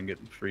walk by and get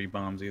free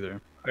bombs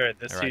either. Alright,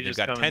 this siege they've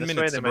got 10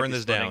 minutes to burn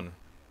this down.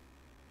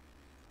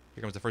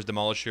 Here comes the first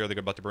Demolisher. They're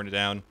about to burn it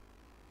down.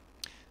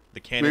 The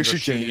cannons are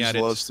shooting at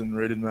it. Lost in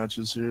rated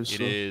matches here.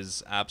 It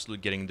is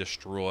absolutely getting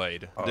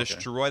destroyed.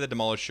 Destroy the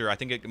Demolisher. I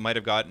think it might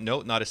have got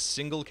not a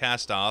single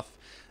cast off.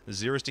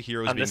 Zeros to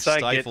Heroes being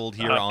stifled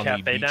here on the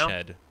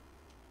beachhead.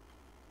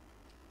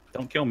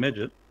 Don't kill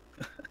Midget.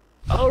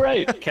 Oh,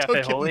 right.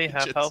 Cafe Holy,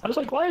 half health. I was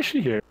like, why is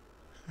she here?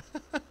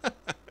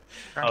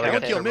 Oh, they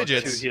got kill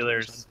midgets.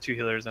 Two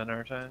healers on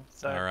our side.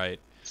 All right.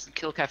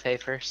 Kill Cafe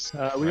first. We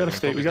got to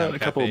stay. We got a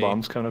couple of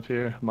bombs coming up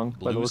here. Monk,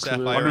 blue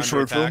Sapphire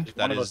under attack.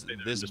 That is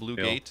this blue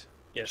gate.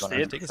 Yeah,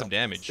 taking some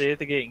damage. Stay at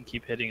the gate and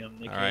keep hitting them.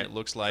 All right,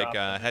 looks like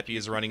Happy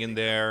is running in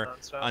there,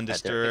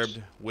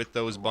 undisturbed with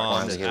those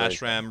bombs.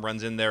 Ashram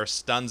runs in there,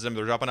 stuns them.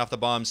 They're dropping off the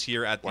bombs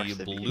here at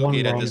the blue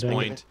gate at this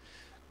point.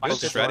 Good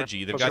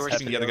strategy. They've got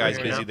keeping the other guys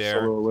busy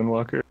there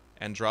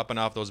and dropping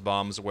off those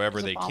bombs wherever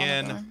they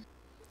can.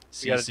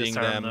 Seeing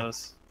them.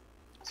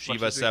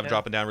 Shiva, Sev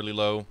dropping down really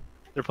low.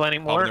 They're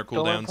planning more. Their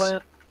cooldowns.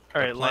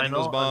 Alright,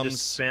 Lionel, I'm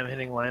just spam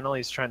hitting Lionel.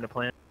 He's trying to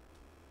plant.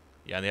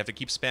 Yeah, and they have to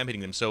keep spam hitting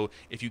them. So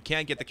if you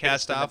can't get the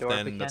cast off,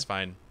 then that's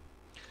fine.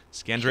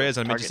 Scandrea is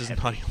on Midget's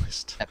body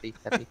list. Happy.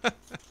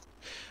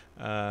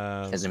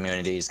 His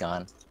immunity is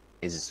gone.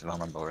 He's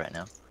vulnerable right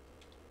now.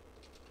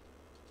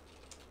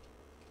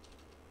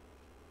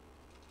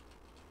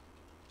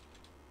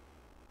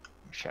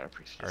 There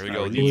we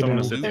go. The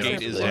blue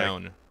gate is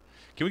down.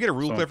 Can we get a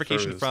rule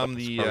clarification from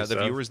the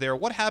viewers there?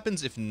 What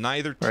happens if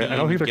neither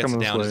team gets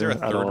down? Is there a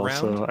third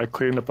round? So I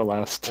cleaned up the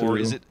last two. Or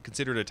is it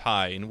considered a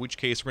tie? In which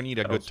case, we're going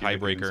to need a good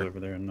tiebreaker.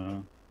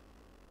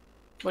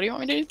 What do you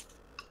want me to do?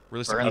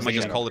 Realistically, we might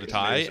just call it a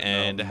tie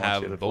and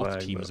have both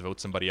teams vote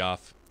somebody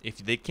off. If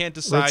they can't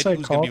decide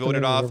who's going to be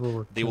voted off,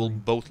 they will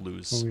both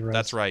lose.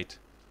 That's right.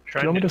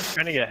 Trying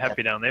to get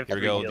Happy down. Here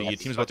we go. The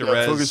team's about to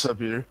res. Focus up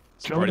here.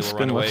 Party will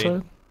run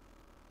away.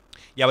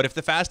 Yeah, but if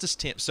the fastest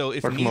team, so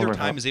if neither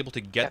time is able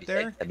to get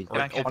there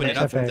or open it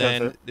up,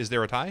 then is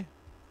there a tie?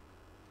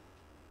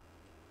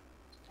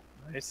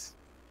 Nice.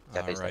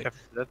 All right.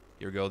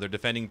 Here we go. They're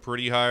defending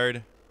pretty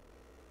hard.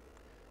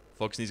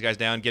 Focusing these guys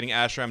down, getting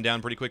Ashram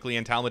down pretty quickly,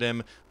 and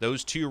Talmudim.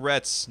 Those two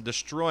Rets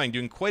destroying,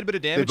 doing quite a bit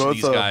of damage to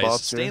these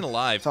guys. Staying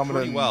alive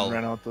pretty well.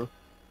 Ran out, though.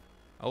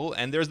 Oh,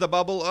 and there's the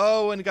bubble.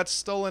 Oh, and it got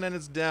stolen, and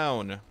it's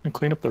down. And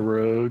clean up the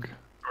rogue.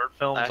 Short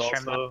film's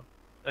also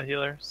a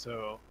healer,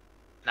 so...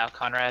 Now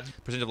Conrad.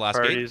 Percentage of last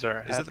Priorities gate?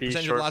 Are is it the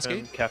percentage of last film,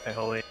 gate? Cafe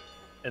Holy,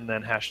 and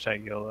then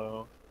hashtag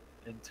YOLO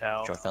in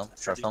Tal. Short film.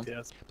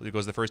 I believe it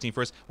goes the first team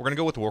first. We're going to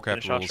go with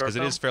Warcraft rules, because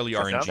it is fairly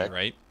RNG,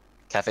 right?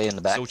 Cafe in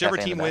the back. So whichever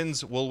Cafe in team the back.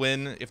 wins will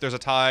win. If there's a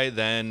tie,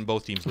 then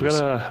both teams I've lose.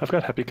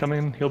 got Happy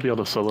coming. He'll be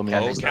able to solo me.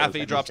 Oh,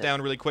 Cafe drops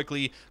down really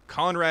quickly.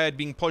 Conrad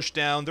being pushed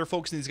down. They're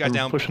focusing these guys I'm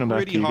down pushing 'em back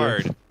pretty to you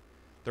hard. guys.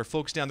 They're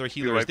focused down their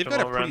healers. wipe They've them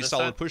got a all around pretty this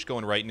solid side? push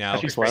going right now.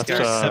 Happy's left. There's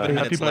 7 Happy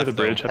minutes by left, the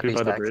bridge. though. Happy by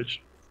the back.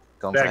 bridge.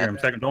 Going for Stagger him.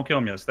 Happy. Don't kill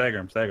him yet. Stagger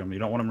him. You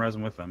don't want him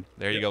resing with them.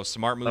 There you go.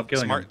 Smart move.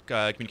 killing Smart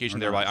communication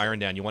there by Iron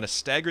Dan. You want to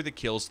stagger the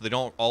kills so they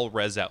don't all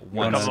res at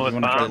once. Come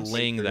with bombs.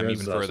 Delaying them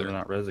even So further. they're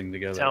not resing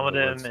together.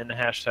 Talmudim and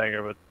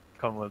Hashtagger would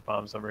come with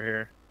bombs over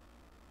here.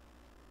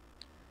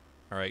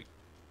 All right.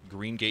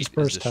 Green gate is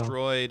Disperse town.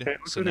 destroyed. Okay, So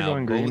looks like now they're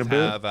going green both a bit.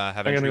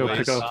 have I'm gonna go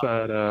pick entryways. up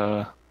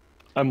that.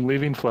 I'm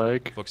leaving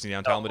flag. Focusing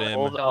down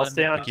Talmudim. I'll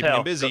stay on Keeping tail.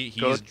 him busy.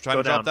 Go- He's trying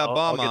go to drop down. that bomb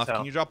I'll get off. tail.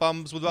 Can you drop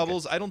bombs with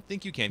bubbles? I don't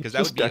think you can, because that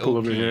Just would be Deckle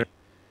over here.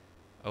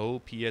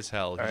 OP as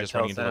hell. He's Alright, just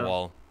running into tail's the down.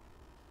 wall.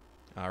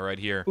 All right,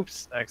 here.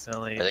 Oops,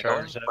 accidentally Are they going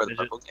charged that for the midget.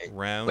 purple gate?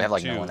 Round We have,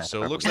 like, 2. no one at So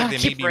the it looks purple like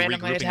gate. they may Keep be randomly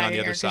regrouping on the attacking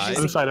other her 'cause side. she's-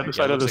 Other side, other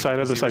side, other side,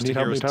 other side. Need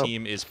help, need help.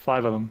 Team is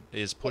 5 of them.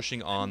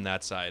 pushing on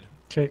that side.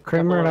 Okay,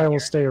 Kramer and I will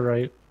stay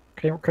right.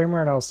 Kramer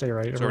and I will stay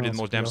right. So we Everyone did the else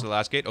most can damage go. to the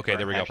last gate? Okay,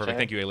 there we go. Hashtag. Perfect.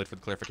 Thank you, Aelid, for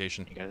the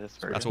clarification. You guys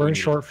That's what We're we in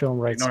needed. short film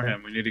right Ignore side.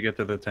 him. We need to get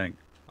to the tank.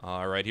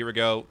 All right, here we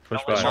go. Push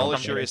back.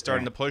 Demolisher is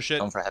starting to push it.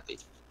 Going for Happy.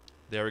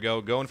 There we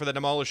go. Going for the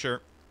Demolisher.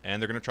 And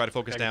they're going to try to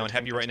focus Okay, down good.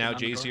 Happy right now.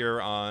 Tanks Jay's here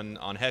on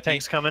Happy.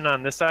 Tanks coming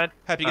on this side.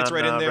 Happy gets on,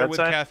 right in there red with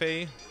side.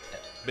 Cafe.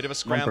 Bit of a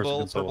person scramble.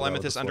 can solo Purple out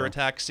Amethyst as under well.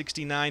 attack.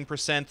 69%,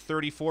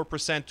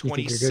 34%, You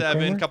think you're good, 27.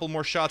 Kramer? Couple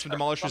more shots from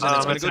Demolishers, and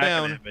it's going to go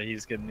down. But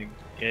he's getting the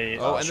gate.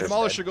 Oh, and the sure,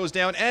 Demolisher goes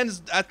down, and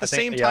at the I think-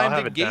 same yeah, I'll time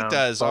have the it gate down.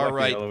 does. Follow All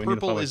right, yellow. We need to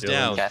Purple follow is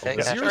yellow. down.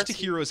 Cafe. Zeros to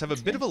Heroes have a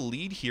bit of a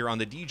lead here on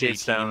the DJ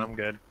Gate's down. team. I'm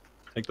good.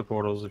 Take the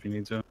portals if you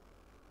need to.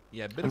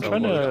 Yeah, a bit I'm of a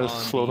trying lead to on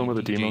slow them the with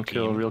a DJ demo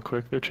kill team. real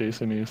quick. They're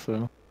chasing me,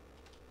 so.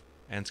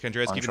 And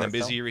Scandrea's On keeping them short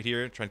busy film. right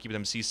here, trying to keep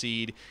them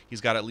CC'd. He's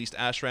got at least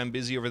Ashram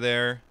busy over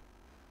there.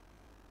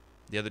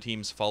 The other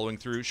team's following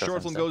through. Short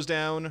Short film film goes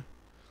down. Let's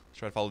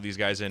try to follow these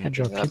guys in. Head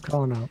job, keep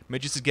calling out.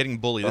 Midgets is getting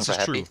bullied. This Going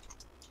is for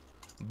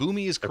true.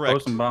 Boomy is They're correct.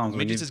 posting bombs. We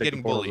need Midgets to is take getting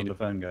the portals and bullied.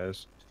 defend,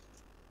 guys.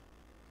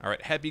 All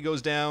right, Happy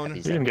goes down.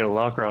 Happy's We didn't get a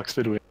lock rocks,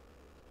 did we?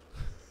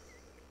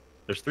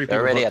 There's 3 They're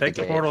people. already at Take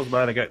the the gate. portals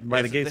by the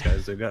If gates, they-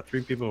 guys. They've got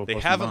 3 people. They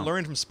posting haven't bombs.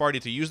 learned from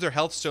Sparty to use their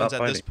health stones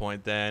Stop at this fighting.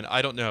 point, then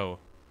I don't know.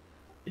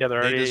 Yeah,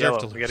 they're They already deserve yellow.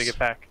 to We gotta lose. get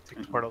back.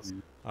 Take the portals.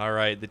 All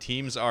right, the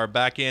teams are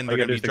back in. All They're you going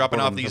to gotta do be is take dropping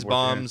the off portals these and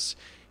teleport there. bombs.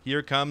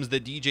 Here comes the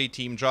DJ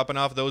team dropping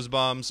off those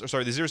bombs. Or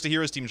sorry, the Zeros to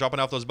Heroes team dropping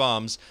off those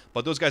bombs.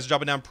 But those guys are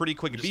dropping down pretty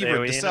quick. Just Beaver,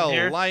 AoE in them Decel,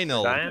 here.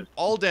 Lionel, They're dying.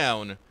 all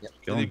down. Yep.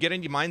 Did they get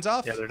any mines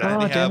off? Yeah, they're They dying. Oh,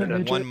 have damn it,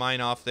 one Midget.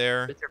 mine off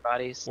there, With their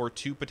bodies. or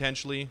 2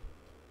 potentially.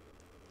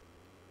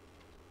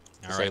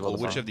 All right, Disable well,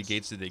 the which of the bombs.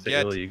 gates did they Say,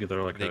 get? Lily, you could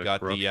throw, like, They a got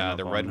corruption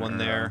the up red on one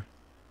their, there.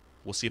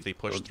 We'll see if they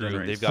push those through.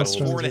 generates They've got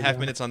Stones. 4.5 Yeah.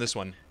 minutes on this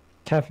one.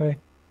 Cafe.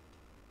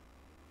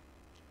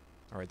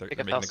 All right, they're Pick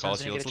up making the Hellstones calls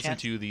when here. you Let's get a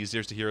listen to the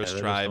Zeros to Heroes they're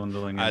just tribe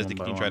dwindling in as one they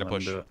by continue to try to one, let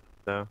 'em push. do it.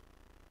 So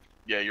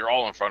Yeah, you're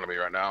all in front of me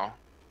right now.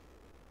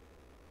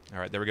 All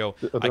right, there we go. Are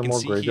there I can more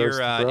see graveyards here to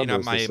grab, in or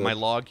is my this my it?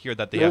 log here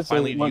that they Yeah, have so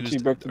finally once you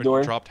used break the or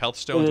door, dropped health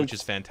stones, which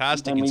is it's-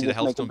 fantastic. then You can we see the just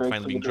health make a stones break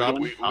finally for being the dropped.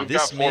 beginning. We've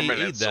This got 4 may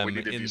minutes, aid so them we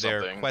need to in do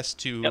their something. quest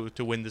to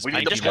win this We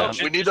match.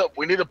 need to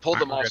we need to pull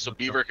them off so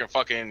Beaver can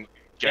fucking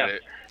get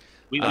it.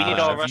 We need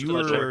all rush to the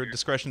viewer door.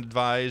 discretion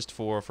advised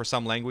for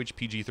some language.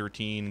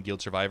 PG-13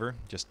 Guild Survivor.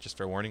 Just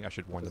fair warning. I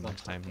should warn them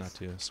next time not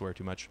to swear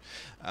too much.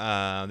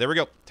 There we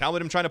go.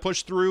 Talmudim trying to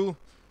push through.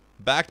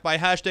 Backed by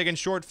Hashtag and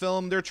Short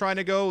Film. They're trying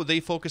to go. They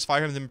focus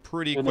fire on them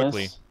pretty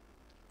quickly.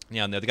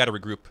 Yeah, no, they got to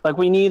regroup. Like,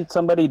 we need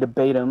somebody to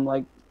bait him.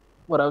 Like,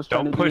 what I was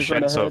trying Don't to do push is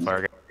run in so ahead.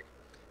 far,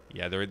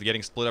 Yeah, they're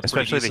getting split up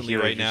especially pretty the decently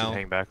healers. right You should now.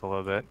 hang back a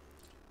little bit.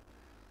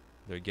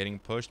 They're getting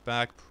pushed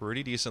back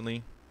pretty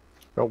decently.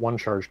 Got 1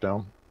 charge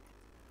down.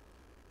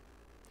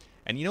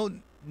 And you know,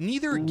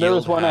 neither There guild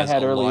was one I has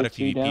had a earlier lot of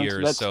too, down, so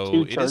PvPers, that's so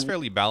 2 it is charges.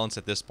 fairly balanced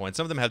at this point.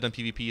 Some of them have done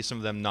PvP, some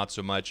of them not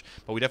so much,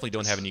 but we definitely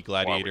don't have any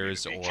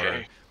gladiators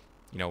or,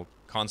 you know,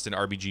 constant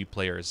RBG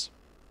players.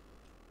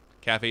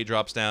 Cafe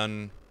drops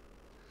down.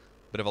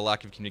 Bit of a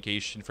lack of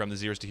communication from the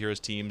Zeros to Heroes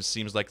teams.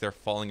 Seems like they're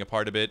falling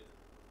apart a bit.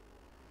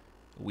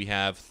 We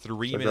have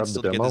 3 Should I minutes grab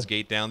still the to get demo? this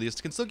gate down.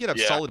 These can still get a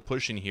Yeah. solid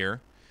push in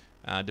here.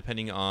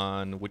 Depending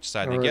on which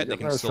side they Alright, get, they get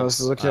can there as still fast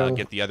as I can.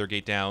 get the other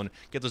gate down,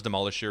 get those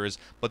demolishers,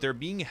 but they're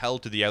being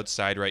held to the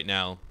outside right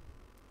now.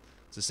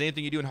 It's the same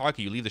thing you do in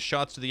hockey. You leave the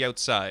shots to the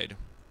outside.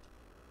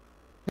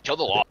 Kill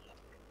the law.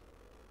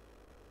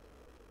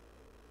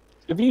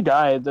 If you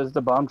die, does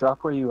the bomb drop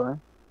where you are?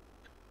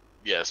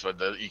 Yes, but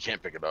you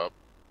can't pick it up.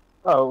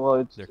 Oh, well,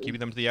 it's... They're keeping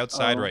them to the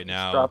outside right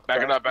now.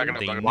 Back it up, back it up,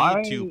 They back it up.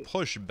 need to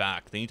push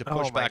back. They need to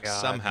push Oh my back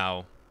God.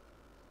 somehow.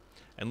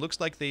 And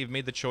looks like they've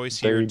made the choice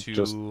They here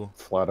just to.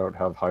 flat out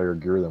have higher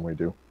gear than we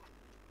do.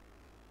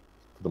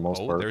 For the most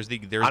Oh, part. there's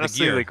the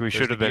Honestly, gear. like we There's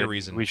should the have gear been.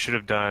 reason. We should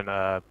have done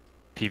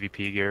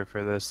PvP gear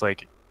for this,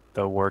 like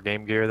the war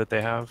game gear that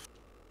they have.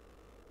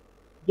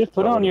 Just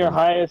put That on would've your been-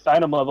 highest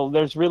item level.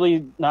 There's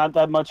really not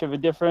that much of a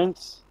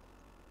difference.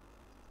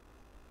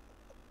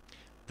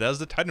 Does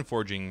the Titan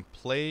Forging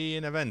play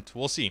an event?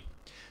 We'll see.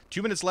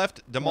 2 minutes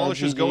left.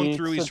 Demolisher's GG, going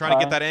through. He's it's a trying to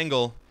get tie. that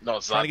angle. No,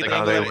 it's Trying not. to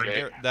get They the win.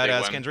 angle They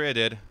that win. Scandrea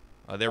did.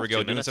 There we go,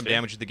 2 doing minutes, some yeah.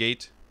 damage to the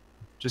gate.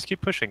 Just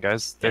keep pushing,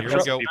 guys. Here There's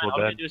we go. people All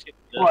we dead. gotta do is get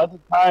Well, at the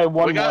tie,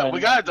 We got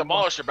 1-1. a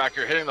demolisher back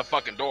here hitting the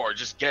fucking door.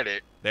 Just get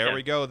it. There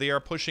we go. They are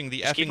pushing the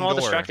Just effing keep them all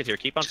door. distracted here.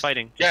 Keep on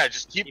fighting. Yeah,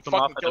 just keep them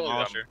off fucking the killing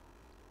them. demolisher.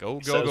 Go,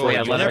 So go, go.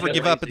 yeah, You let 'em never get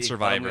give up in lazy.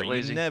 Survivor. Let 'em get You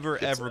lazy. never,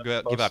 ever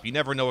give up. You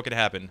never know what could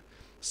happen.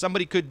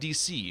 Somebody could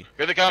DC. Here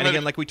they And come.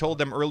 again, like we told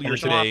them earlier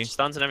Finish them off, today,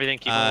 stuns and everything.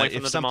 Keep them away from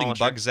if the something demolisher.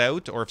 bugs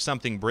out or if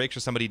something breaks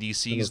or somebody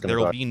DCs, gonna there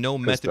will die. be no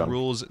Chris method done.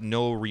 rules,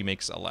 no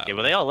remakes allowed. Okay,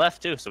 well they all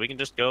left too, so we can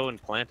just go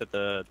and plant at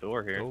the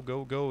door here. Go,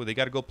 go, go. They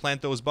got to go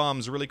plant those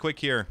bombs really quick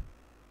here.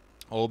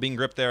 Oh, being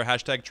gripped there.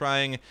 Hashtag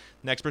trying.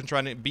 Next person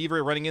trying to...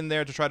 Beaver running in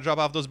there to try to drop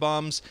off those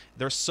bombs.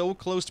 They're so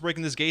close to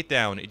breaking this gate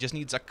down. It just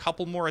needs a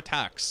couple more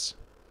attacks.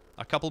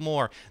 A couple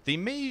more. They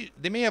may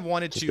have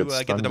wanted Just to get get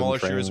the stunned and demolishers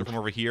framed. from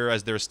over here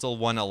as there's still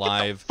one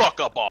alive.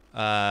 Fuck up all.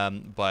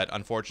 But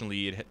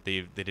unfortunately,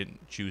 they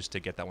didn't choose to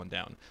get that one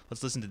down.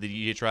 Let's listen to the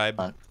DJ tribe.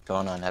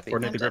 Going on, happy.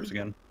 Coordinate the grips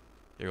again.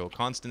 There you go.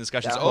 Constant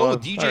discussions. Yeah, oh, well,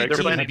 DJ alright, they're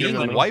team planning being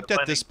good. wiped at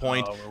Planning- this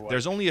point. we're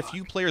There's only a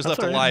few players That's left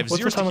all right. alive. What's the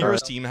Zeros to time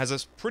Heroes at? team has a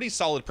pretty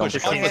solid push.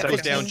 Don't If push goes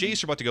it. down,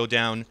 Jace are about to go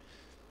down.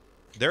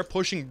 They're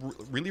pushing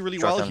really, really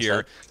Drop well them,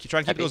 here. Seth. Keep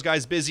trying to keep Happy. those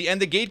guys busy. And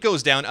the gate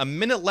goes down. A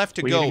minute left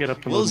to We need to go. get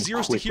up and Will move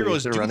Zeros to quickly if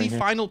Heroes they're do running the here.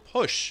 final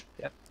push?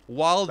 Yep.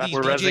 While these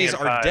We're resing DJs at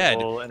are five. dead.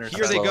 We'll Here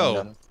intercept. they Slow go.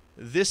 them down.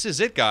 This is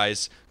it,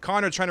 guys.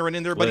 Connor trying to run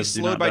in there, but he's Liz,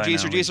 do slowed not by die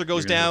Jacer. now. Jacer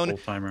goes You're gonna down. do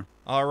full timer.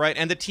 All right,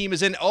 and the team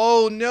is in.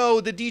 Oh,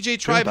 no. The DJ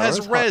tribe has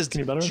battle us? rezzed Can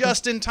you battle us?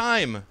 just in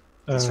time.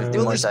 Just 50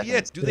 Will more this be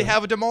seconds. it? Do they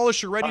have a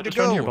demolisher ready to Just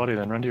run to your go? body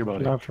then. Run to your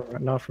body.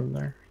 Not from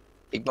there.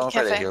 Big bomb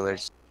for the Cafe.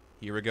 healers.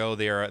 Here we go.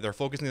 They're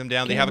focusing them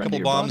down. They Can't have a run couple to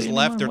your bombs body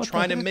left. anymore. They're What the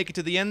trying to heck? make it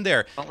to the end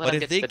there. Don't let But them if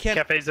get they the can't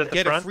Cafe's at the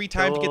get a front. free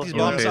time to get these They'll-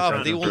 bombs Yeah, off,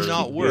 okay, they will Jersey.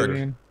 not work.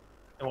 And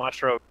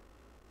watch road.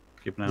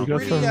 Keep We now. got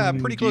Pretty, some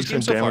pretty close game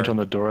decent so damage far. on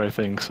the door, I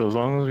think. So as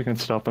long as we can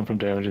stop them from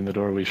damaging the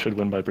door, we should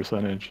win by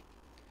percentage.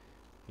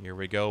 Here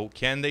we go.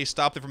 Can they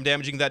stop them from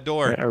damaging that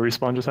door? Right, our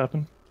respawn just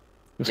happened.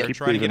 Just They're keep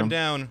trying to get leaving them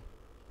them. down.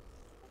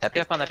 Happy.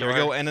 Get up on that Here we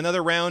door. go. And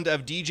another round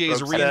of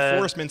DJ's Rogue's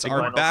reinforcements dead.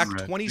 are Big back.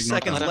 Right. 20 Big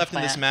seconds Let 'em left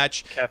in this plant.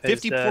 match. Cafe's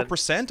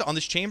 54% on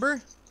this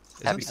chamber?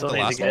 Isn't Happy. that Still the need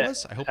to last one get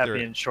was? I hope happy they're...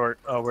 and short.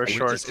 Oh, we're We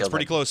short. just It's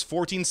pretty close.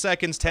 14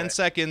 seconds, 10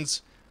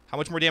 seconds. How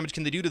much more damage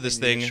can they do to this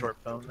We need a thing? Short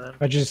phone then.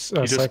 I just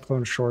just-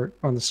 cyclone short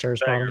on the stairs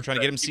Banger. bottom. We're trying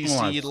to get him Keep him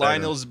alive, CC'd. seven.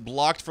 Lionel's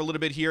blocked for a little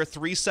bit here.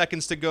 3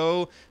 seconds to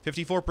go.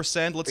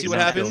 54%. Let's see what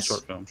Example. happens.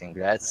 Short film.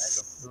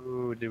 Congrats.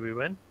 Ooh, did we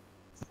win?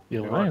 The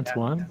Alliance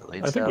won.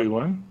 Believe I think so. we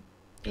won.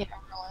 Yeah,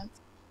 Orleans.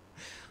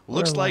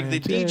 Looks like the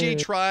Alliance, DJ yay.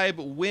 tribe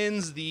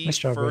wins the Nice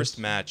job, first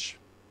guys. match.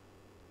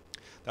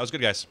 That was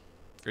good, guys.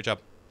 Great job.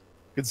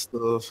 Good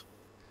stuff.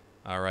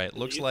 All right.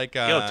 Looks like...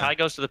 Yo, tie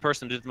goes to the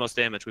person who did the most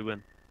damage. We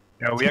win.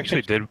 Yeah, we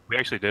actually did. We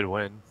actually did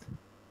win.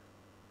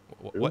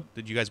 What?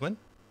 Did you guys win?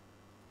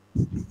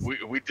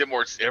 We did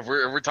more. If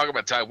we're talking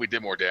about time, we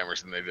did more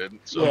damage than they did.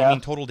 So You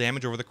mean total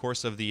damage over the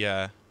course of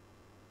the...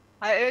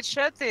 It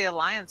showed the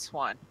Alliance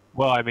one.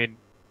 Well, I mean,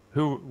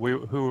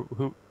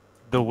 who?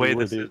 The way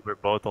were this is, we're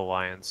both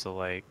Alliance, so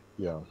like.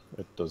 Yeah,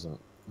 it doesn't.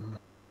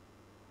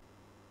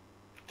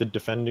 The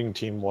defending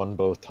team won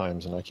both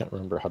times, and I can't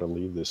remember how to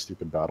leave this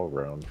stupid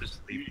battleground.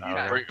 Just leave it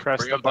Yeah, out. bring- Press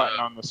bring the up button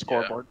on the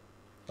scoreboard.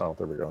 Oh,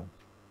 there we go.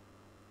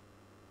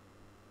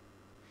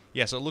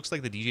 Yeah, so it looks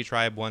like the DJ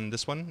tribe won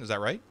this one. Is that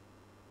right?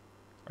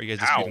 Are you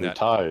guys Ow. disputing We that?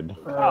 tied.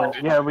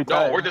 Yeah, we No,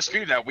 tied. we're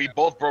disputing that. We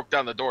both broke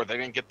down the door. They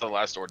didn't get the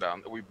last door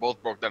down. We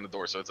both broke down the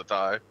door, so it's a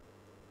tie.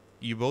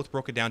 You both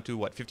broke it down to,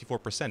 what,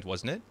 54%,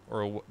 wasn't it?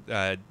 Or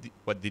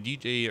what, the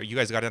DJ... Or you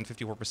guys got it down to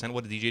 54%?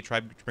 What did the DJ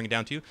tribe bring it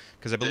down to?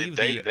 Because I believe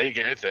They the... didn't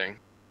get anything.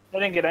 They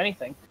didn't get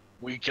anything.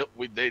 We killed.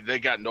 They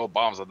got no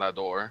bombs on that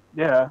door.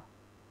 Yeah.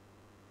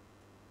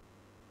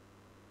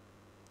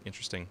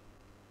 Interesting.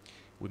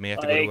 We may have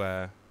to go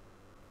to...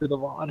 To the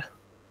VOD.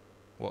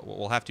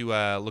 We'll have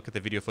to look at the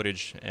video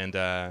footage and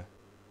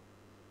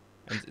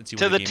see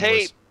To what the game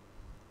tape.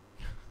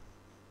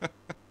 was.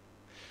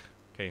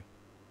 Okay.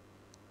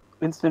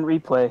 Instant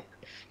replay.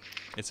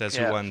 It says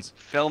Yeah, who won.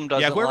 Film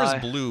doesn't Yeah, whoever's lie.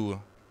 blue.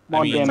 Come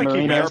on, Dan we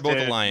Marino. are both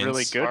Did Alliance.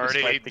 really good Already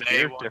despite the they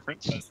gear won.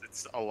 difference.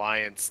 It's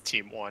Alliance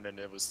Team 1 and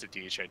it was the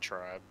DJ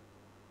Tribe.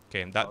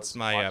 Okay, that's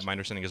my my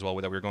understanding as well,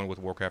 that we were going with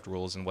Warcraft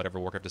rules and whatever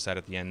Warcraft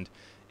decided at the end,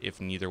 if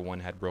neither one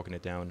had broken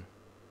it down.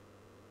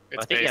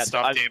 It's I think, based yeah,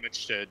 off I've-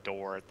 damage to a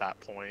door at that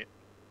point.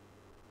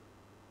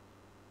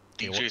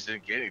 DJs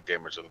didn't get any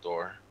damage on the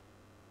door.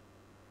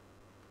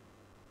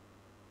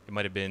 It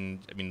might have been,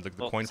 I mean, the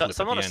Well, coin flip at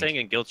someone the was end. saying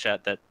in guild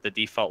chat that the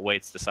default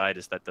weights decide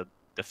is that the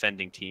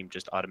defending team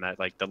just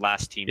automatically, like the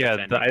last team Yeah,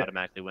 defending I-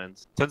 automatically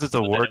wins. Since it's a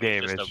So then war it was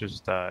game, just it's a-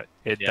 just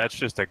Yeah. that's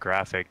just a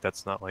graphic.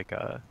 That's not like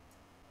a.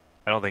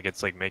 I don't think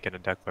it's like making a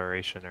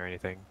declaration or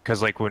anything.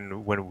 Because like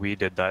when we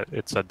did that,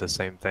 it said the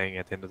same thing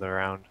at the end of the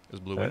round. It was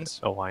blue that wins?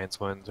 Alliance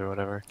wins or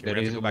whatever. We're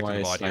gonna have to go back to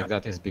the VOD here.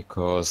 that is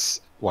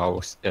because WoW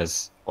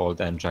is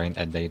old engine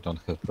and they don't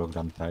have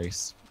program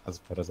ties, as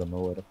far as I'm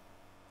aware.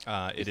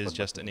 It is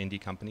just an indie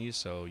company,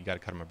 so you got to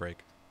cut them a break.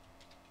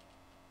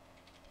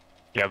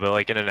 Yeah, but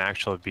like in an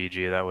actual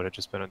BG, that would have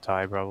just been a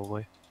tie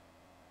probably.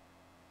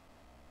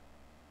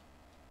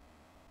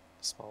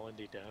 Small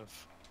indie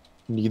dev.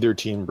 Neither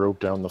team broke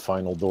down the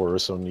final door,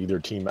 so neither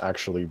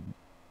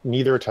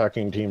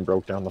attacking team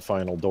broke down the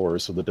final door,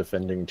 so the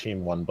defending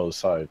team won both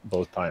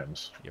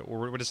times. Yeah,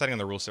 we're deciding on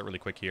the rule set really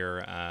quick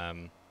here,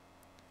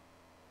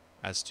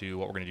 as to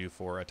what we're going to do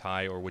for a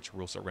tie or which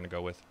rule set we're going to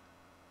go with.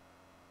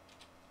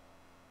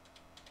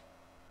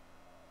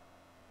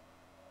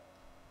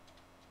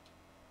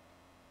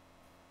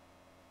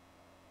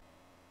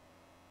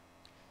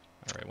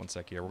 All right, one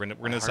sec here. We're gonna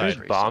How decide.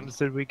 many bombs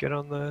did we get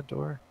on the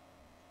door?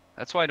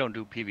 That's why I don't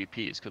do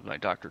PvPs, because my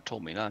doctor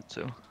told me not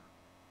to.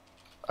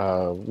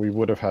 We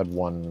would have had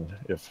one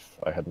if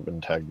I hadn't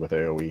been tagged with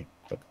AoE,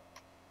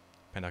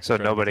 but... So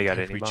nobody got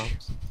any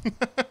bombs?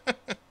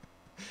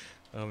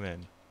 Oh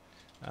man,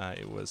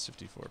 it was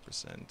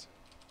 54%.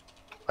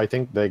 I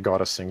think they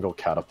got a single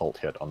catapult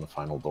hit on the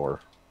final door.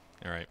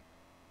 All right.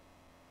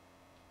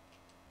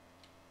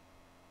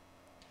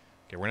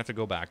 Okay, we're gonna have to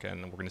go back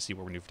and we're gonna see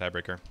what we're gonna do for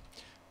tiebreaker.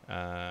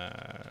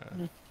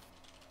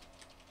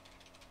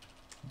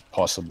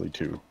 Possibly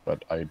two,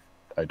 but I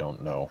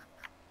don't know.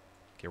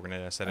 Okay, we're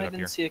gonna set it I up here.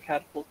 didn't see a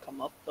catapult come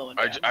up though.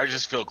 I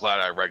just feel glad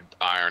I regged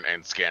iron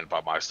and scanned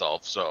by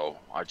myself, so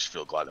I just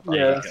feel glad about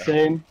Yeah, that.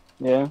 same.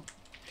 Yeah.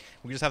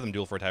 We can just have them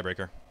duel for a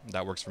tiebreaker.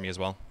 That works for me as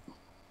well.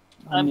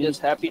 I'm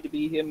just happy to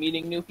be here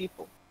meeting new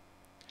people.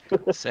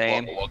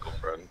 Same. Welcome,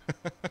 friend.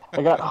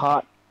 I got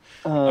hot.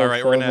 All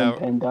right, we're gonna.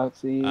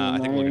 Pendoxy, I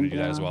think we're gonna do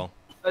that as well.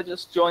 I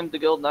just joined the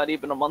guild not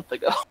even a month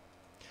ago.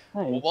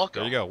 Well,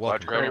 welcome. There you go.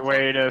 Welcome. Great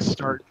way to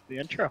start the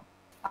intro.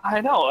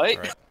 I know, right?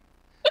 All right.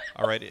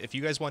 All right. If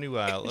you guys want to,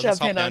 let's job,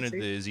 hop down Pandoxy. into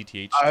the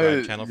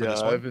ZTH channel for yeah,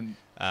 this I one. haven't-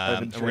 I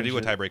haven't And we're gonna do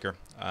a changed tiebreaker.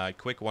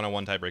 Quick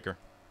one-on-one tiebreaker.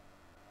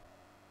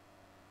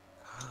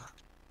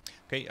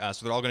 Okay,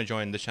 so they're all going to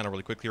join this channel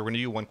really quickly. We're going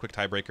to do one quick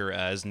tiebreaker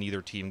as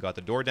neither team got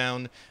the door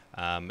down,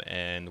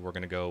 and we're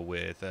going to go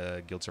with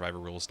Guild Survivor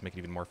rules to make it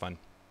even more fun.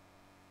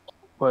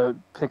 But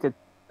pick a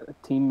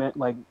teammate,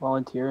 like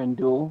volunteer and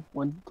duel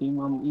one team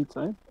on each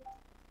side.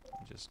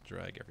 Just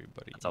drag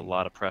everybody. That's a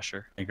lot of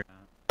pressure. Yeah,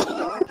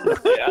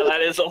 that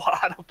is a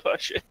lot of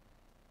pushing.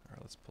 All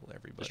right, let's pull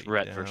everybody Just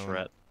ret down. for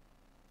threat.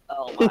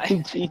 Oh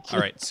my. All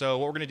right, so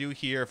what we're going to do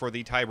here for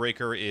the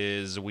tiebreaker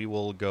is we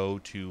will go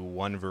to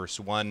 1 versus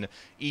 1.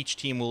 Each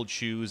team will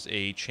choose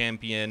a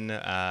champion.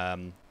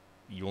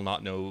 You will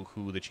not know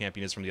who the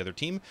champion is from the other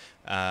team.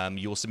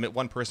 You will submit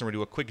one person. We'll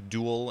do a quick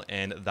duel,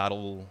 and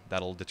that'll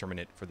determine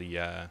it for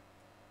the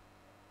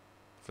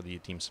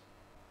teams.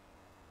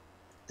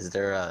 Is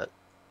there a...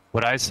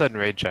 What I said in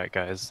raid chat,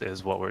 guys,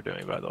 is what we're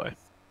doing, by the way.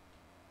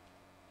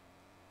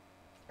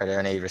 Are there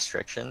any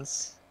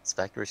restrictions?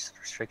 Spec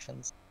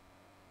restrictions?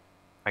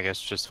 I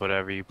guess just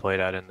whatever you played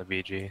at in the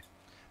BG.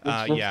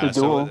 Yeah,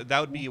 so that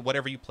would be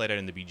whatever you played at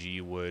in the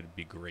BG would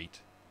be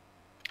great.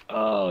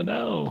 Oh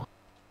no.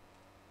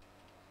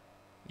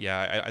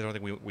 Yeah, I don't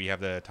think we have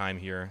the time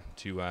here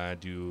to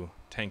do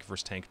tank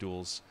versus tank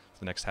duels for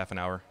the next half an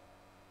hour.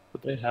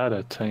 But they had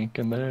a tank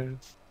in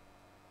theirs.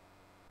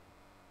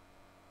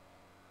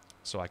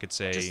 So I could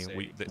say it'll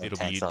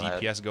be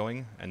DPS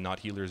going and not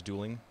healers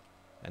dueling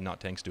and not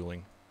tanks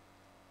dueling.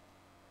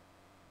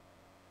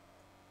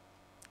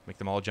 Make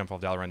them all jump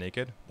off Dalaran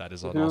naked. That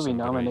is also a good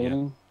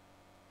idea.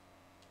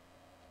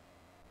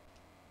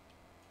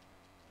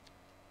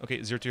 Okay,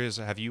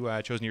 Zertiers, have you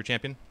chosen your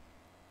champion?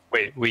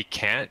 Wait, we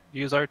can't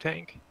use our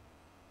tank?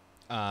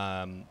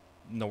 No,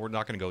 we're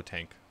not going to go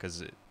tank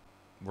because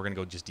we're going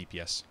to go just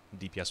DPS.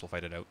 DPS will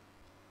fight it out.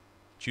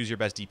 Choose your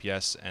best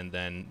DPS, and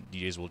then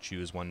DJs will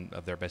choose one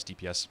of their best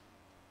DPS.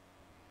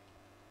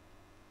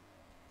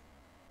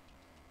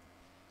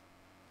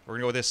 We're going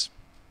to go with this.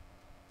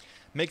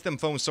 Make them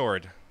foam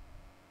sword.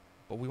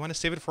 But we want to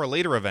save it for a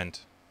later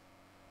event.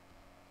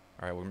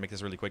 All right, we'll make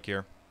this really quick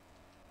here.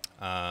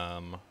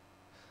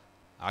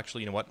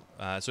 Actually, you know what?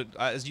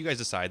 As you guys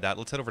decide that,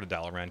 let's head over to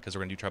Dalaran because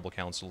we're going to do Tribal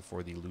Council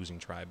for the losing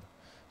tribe.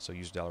 So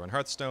use Dalaran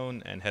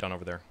Hearthstone and head on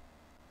over there.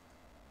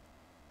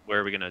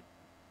 Where are we going to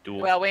duel?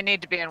 Well, we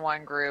need to be in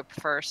one group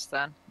first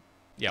then.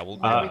 Yeah, we'll...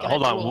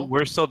 hold on,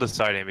 we're still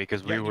deciding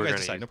because we were going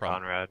to use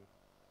Conrad.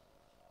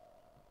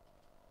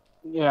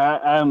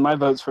 Yeah, my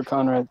vote's for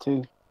Conrad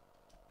too.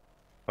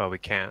 Well, we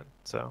can't,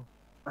 so...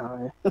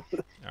 Oh, yeah.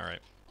 All right.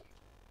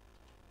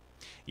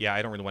 Yeah,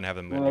 I don't really want to have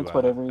them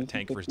do a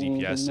tank versus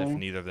DPS if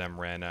neither of them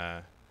ran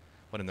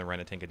one of them ran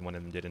a tank and one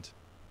of them didn't.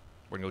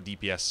 We're gonna go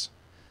DPS.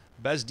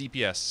 Best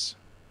DPS.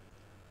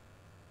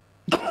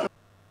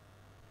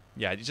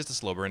 Yeah, it's just a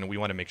slow burn, and we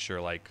want to make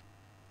sure like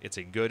it's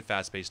a good,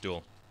 fast-paced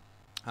duel.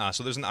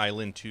 So there's an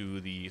island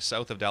to the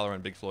south of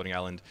Dalaran, big floating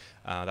island.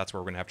 That's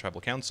where we're gonna have Tribal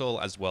Council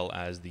as well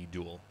as the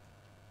duel.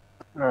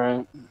 All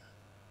right.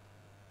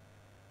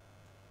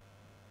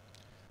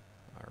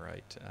 All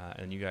right,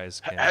 and you guys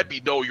can... Happy,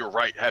 no, you're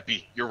right.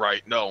 Happy, you're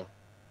right. No.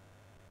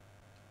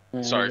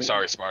 Sorry,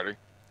 Smarty.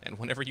 And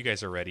whenever you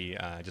guys are ready,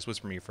 just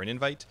whisper me for an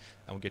invite,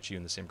 and we'll get you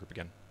in the same group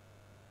again.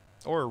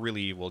 Or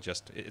really, we'll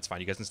just... It's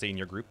fine. You guys can stay in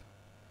your group.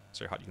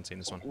 Sorry, Hot, you can stay in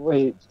this one.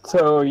 Wait,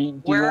 so do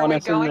you want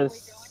us in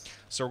this...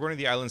 So we're going to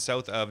the island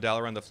south of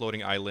Dalaran, the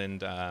floating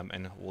island,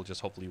 and we'll just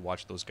hopefully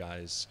watch those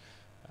guys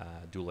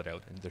duel it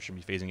out. And there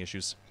shouldn't be phasing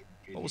issues,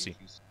 but we'll see.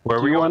 Where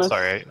are we going?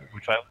 Sorry,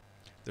 which island?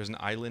 There's an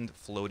island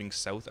floating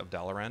south of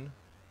Dalaran.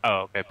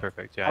 Oh, okay,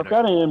 perfect. Yeah. I've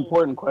got an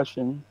important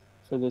question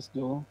for this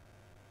duel.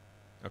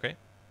 Okay.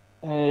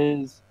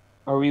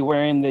 Are we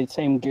wearing the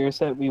same gear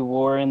set we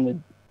wore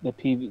in the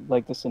PV,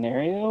 like the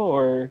scenario,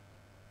 or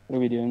what are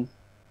we doing?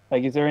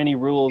 Like, is there any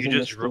rules in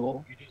this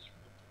duel?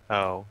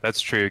 Oh, that's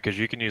true, because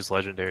you can use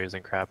legendaries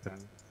and crap. And...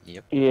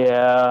 Yep.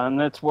 Yeah, and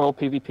that's world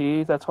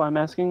PvP. That's why I'm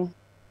asking.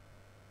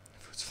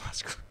 Foods,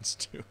 flask, runes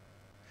too.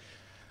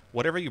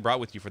 Whatever you brought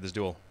with you for this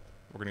duel,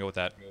 we're gonna go with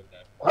that.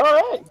 All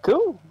right,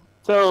 cool.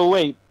 So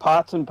wait,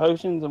 pots and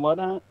potions and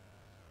whatnot.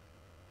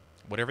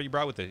 Whatever you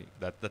brought with you,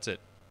 that's it.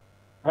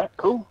 All right,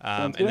 cool.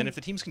 And then if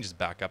the teams can just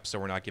back up, so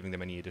we're not giving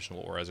them any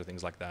additional auras or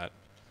things like that.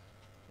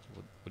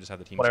 We'll just have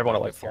the teams. Whatever want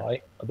to like back up fly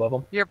here. above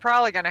them. You're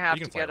probably gonna have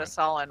You to can fly get us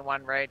all in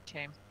one raid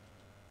team.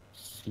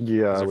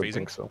 Yeah, Is I it would phasing?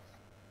 think so.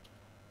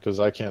 Because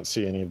I can't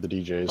see any of the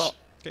DJs. Well,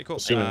 okay, cool.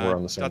 Assuming we're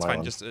on the same That's fine.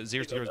 island. Just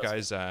Zeros to Heroes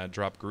guys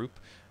drop group,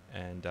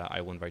 and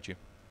I will invite you.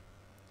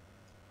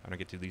 I'm gonna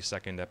get to the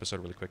second episode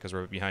really quick because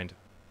we're behind.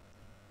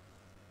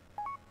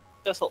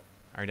 Jessel.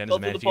 Iron Dan Go is a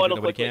through man the if you can, portal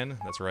nobody quickly. can.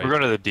 That's right. We're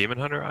going to the Demon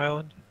Hunter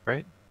Island,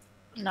 right?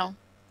 No.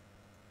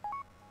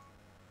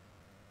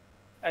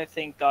 I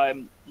think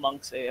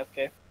Monk's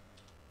AFK.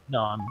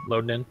 No, I'm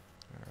loading in.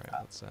 All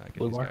right, let's get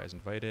Blue these bar. guys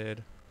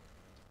invited.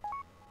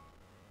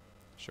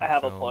 I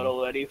have a Film.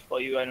 portal ready for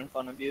you right in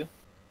front of you.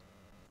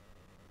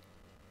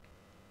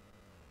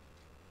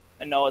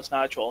 And no, it's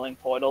not a trolling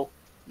portal.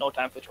 No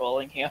time for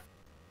trolling here.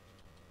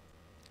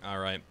 All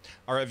right,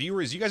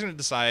 viewers, you guys are going to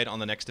decide on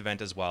the next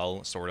event as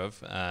well, sort of.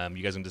 You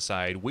guys are going to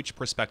decide which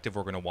perspective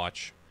we're going to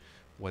watch,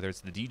 whether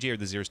it's the DJ or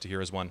the Zeros to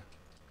Heroes one.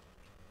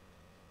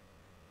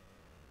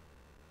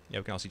 Yeah,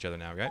 we can all see each other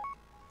now, right?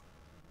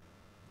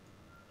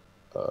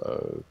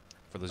 For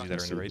those of you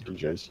that are in the raid.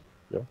 DJs.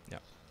 Yeah. Yeah.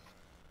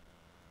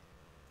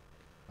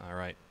 All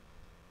right.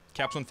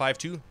 Caps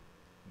 152.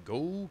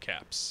 Go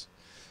Caps.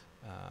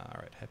 All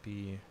right,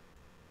 Happy.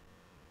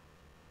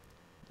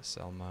 The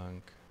Cell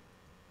Monk.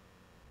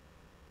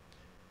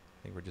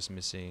 I think we're just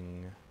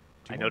missing.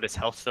 I noticed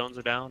health stones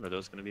are down. Are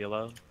those going to be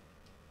allowed?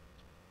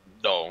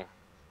 No.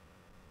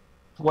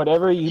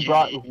 Whatever you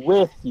brought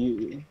with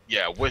you.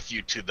 Yeah, with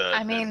you to the.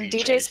 I mean, the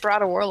DJ's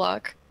brought a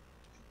warlock.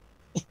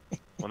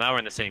 Well, now we're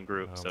in the same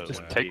group, Oh, so boy. Just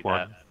we'll take do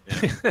one.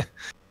 that.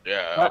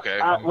 Yeah. Okay.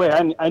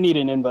 Wait, I need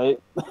an invite.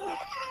 All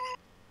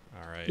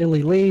right.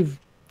 Lily, leave.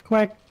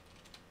 Quick.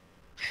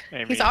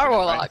 He's our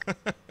warlock.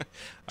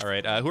 All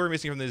right. Who are we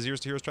missing from the Zeros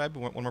to Heroes tribe?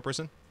 One more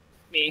person?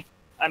 Me.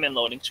 I'm in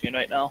loading screen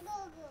right now.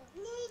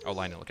 Oh,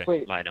 Lionel. Okay.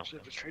 Wait. Lionel.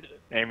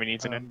 Amy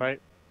needs an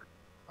invite.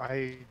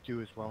 I do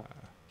as well.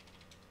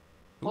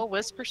 Well,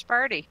 whisper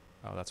Sparty.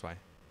 Oh, that's why.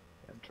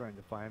 I'm trying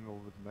to find over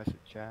the message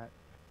chat.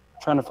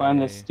 Trying to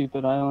find this Okay.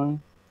 stupid island.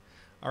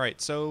 All right.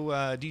 So,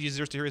 DJ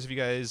Zeros to Heroes, have you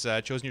guys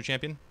chosen your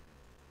champion?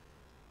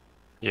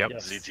 Yep.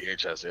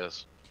 ZTHS,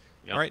 yes.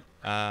 All right.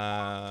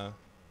 All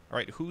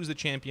right. Who's the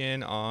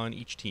champion on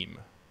each team?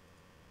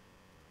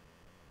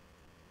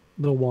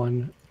 The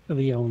one,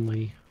 the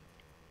only,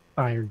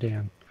 Iron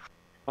Dan.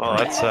 Oh,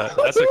 that's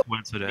a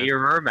coincidence.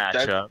 Mirror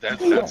matchup.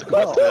 That's a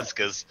coincidence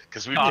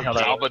because we did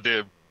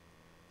Almadim.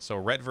 So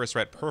Ret versus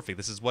Ret, perfect.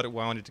 This is what I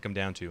wanted to come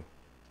down to.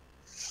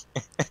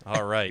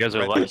 All right. You guys are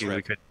Ret lucky versus we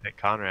Ret. couldn't pick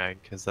Conrad,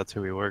 because that's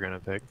who we were going to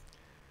pick.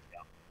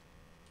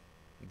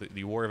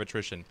 The war of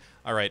attrition.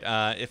 All right.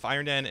 If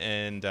Iron Dan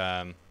and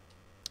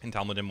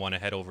Talmudim want to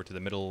head over to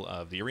the middle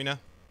of the arena,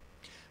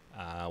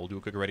 we'll do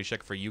a quick ready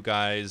check for you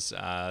guys.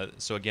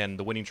 So again,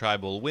 the winning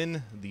tribe will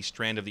win the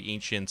Strand of the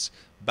Ancients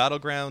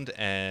battleground,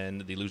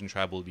 and the losing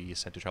tribe will be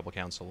sent to Tribal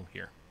Council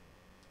here.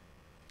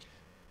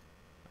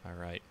 All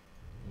right.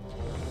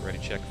 Ready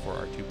check for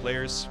our two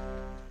players.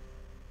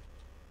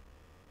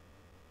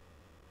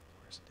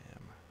 Where's the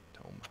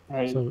damn tome?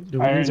 Alright, So, do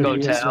we Iron need to Dan,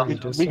 be a certain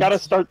we gotta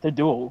distance? start the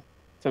duel.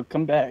 So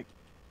come back.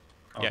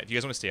 Yeah, if you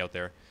guys want to stay out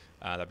there,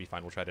 that'd be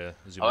fine. We'll try to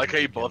zoom. I like in how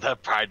if you we can. both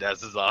have pride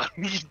asses on.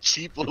 You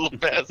cheap little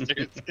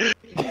bastards.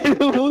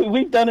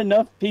 We've done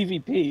enough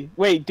PvP.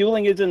 Wait,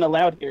 dueling isn't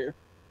allowed here.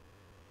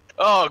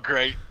 Oh,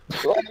 great.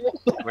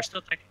 We're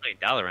still technically in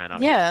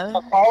Dalaran. Yeah.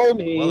 Follow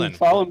me. Well then.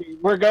 Follow me.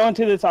 We're going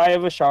to this Eye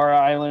of Ashara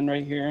island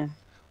right here.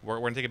 We're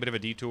going to take a bit of a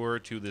detour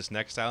to this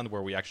next island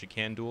where we actually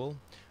can duel.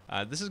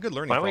 This is good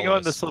learning. Why don't for we all go of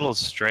on this us. little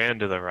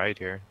strand to the right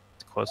here?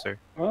 It's closer.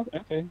 Oh,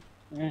 okay.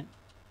 Alright.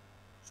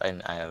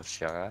 Find Eye of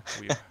Shara.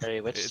 Hey,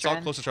 which It's all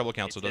strand? close to Tribal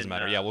Council. It's Doesn't in,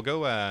 matter. Yeah, we'll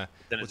go. then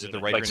Was it's it the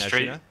in, right like, here in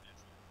straight- Ashina?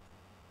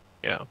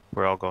 Yeah,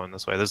 we're all going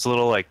this way. There's a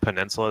little like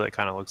peninsula that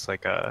kind of looks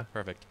like a.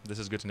 Perfect. This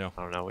is good to know.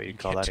 I don't know what you You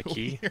call can't that, a duel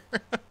key? here.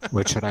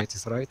 Which right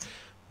is right?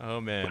 Oh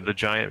With man. a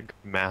giant,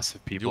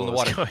 massive people. Duel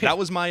in the water. That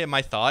was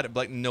my thought. But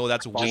like, no,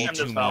 that's way I'm too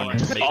just mean following.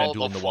 to make All that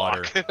duel in the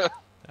water.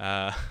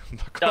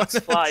 Ducks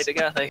fly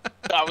together.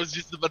 I was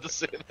just about to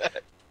say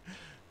that.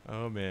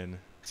 Oh man.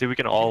 See, we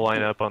can all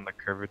line up on the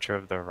curvature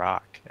of the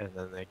rock, and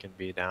then they can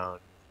be down.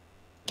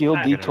 Guild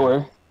I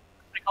detour.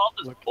 I call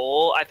this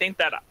bull. I think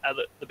that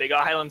the Big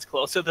Island's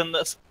closer than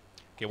this.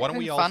 Okay, why don't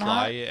we all Fun,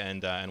 fly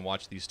and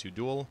watch these two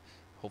duel?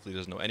 Hopefully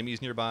there's no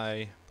enemies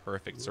nearby.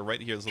 Perfect. So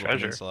right here, this little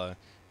Treasure. peninsula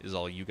is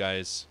all you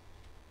guys.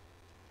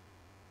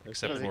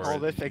 Except So they for call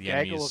this the a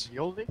gaggle enemies. of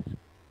yielding?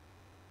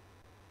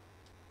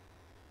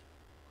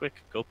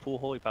 Quick, go pool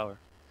holy power.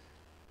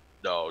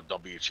 No,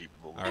 don't be a cheap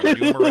bull. All right,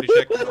 you ready to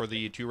check for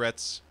the two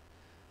Rets,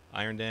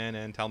 Iron Dan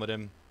and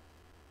Talmudim.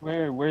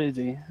 Where is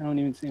he? I don't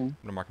even see him. I'm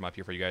gonna mark him up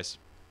here for you guys.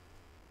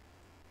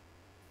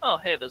 Oh,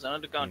 hey, there's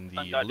another gun.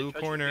 In the blue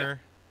corner,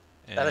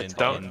 that a and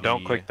totem?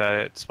 Don't in click that.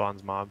 It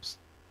spawns mobs.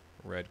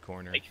 the red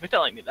corner. Thank you for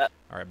telling me that.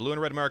 All right, blue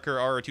and red marker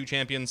are our two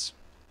champions.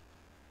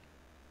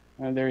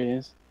 Oh, there he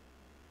is.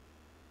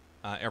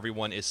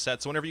 Everyone is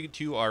set. So whenever you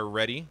two are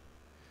ready,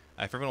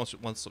 if everyone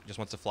just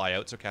wants to fly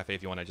out, so Cafe,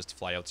 if you want to just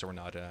fly out, so we're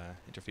not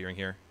interfering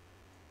here.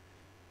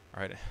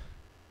 All right.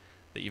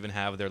 They even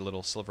have their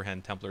little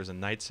Silverhand Templars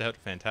and Knights out.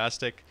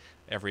 Fantastic.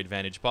 Every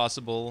advantage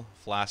possible.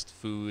 Flask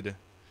food.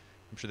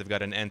 I'm sure they've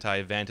got an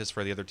anti-Vantis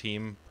for the other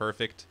team.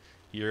 Perfect.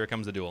 Here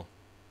comes the duel.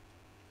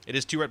 It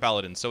is two Red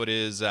Paladins, so it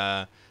is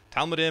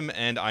Talmudim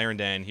and Iron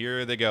Dan.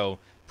 Here they go.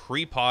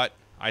 Pre-pot.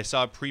 I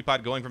saw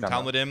pre-pot going from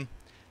Talmudim.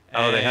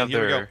 Oh, they have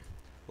here we go. their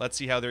Let's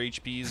see how their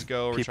HPs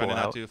go. We're people trying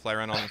not out to fly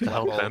around on the to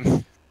help flat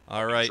them.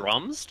 All right.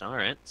 Drums? All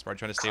right. It's probably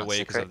trying to stay away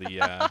because of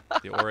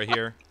the aura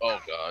here. Oh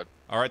god.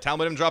 All right,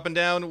 Talmudim dropping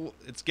down.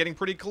 It's getting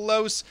pretty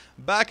close.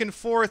 Back and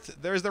forth.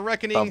 There's the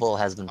reckoning. Bubble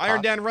has been Iron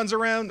popped. Dan runs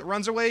around,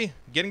 runs away,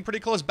 getting pretty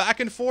close.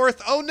 Back and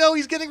forth. Oh no,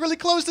 he's getting really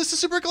close. This is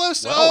super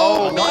close. Whoa.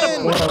 Oh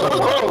man!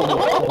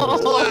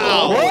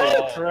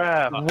 What?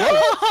 Crap.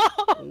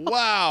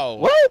 Wow.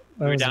 What?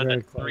 We're down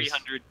to very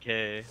close.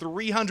 300k.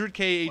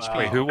 300k HP.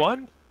 Wait, who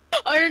won?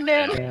 Iron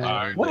Dan.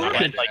 Iron What? Dan.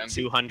 Had like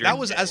 200. That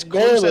was as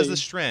close as Barely. the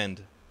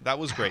Strand. That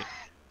was great.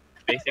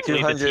 Basically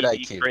 200 the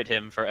IQ. TV crit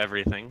him for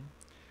everything.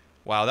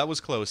 Wow, that was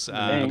close.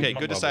 Dang. Okay,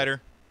 good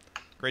decider.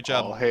 Great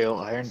job. All hail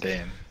Iron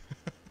Dan.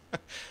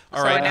 All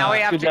So right. now we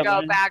have good to job, go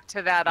Iron. back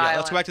to that Yeah, island.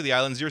 let's go back to the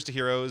island. Zeros to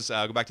heroes.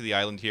 Go back to the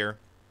island here.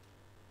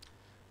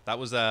 That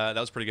was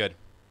pretty good.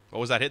 What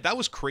was that hit? That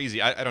was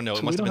crazy. I don't know. It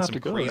So must we have don't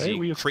been have to some go, crazy right?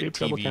 We crit escaped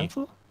double TV.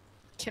 cancel?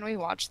 Can we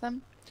watch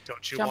them?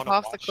 Don't you Jump want to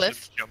off the watch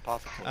cliff? them jump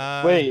off a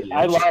cliff? Wait,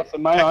 I lost.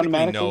 Am I Technically,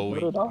 automatically no.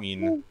 voted off? I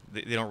mean,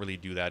 they don't really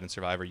do that in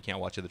Survivor. You can't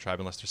watch the tribe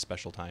unless there's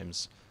special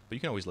times. But you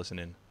can always listen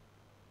in,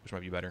 which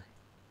might be better.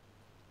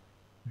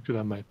 Actually,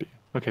 that might be.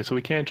 Okay, so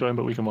we can't join,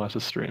 but we can watch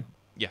the stream.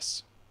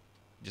 Yes.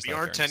 Just We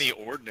like aren't turns. any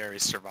ordinary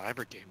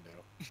Survivor game,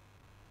 though.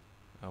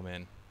 Oh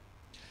man.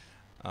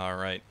 All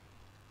right.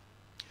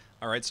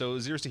 All right. So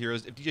Zeros to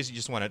Heroes. If you guys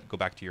just want to go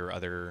back to your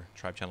other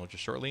tribe channel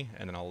just shortly,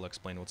 and then I'll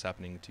explain what's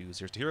happening to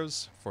Zeros to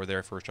Heroes for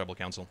their first tribal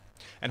council,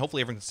 and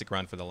hopefully everyone can stick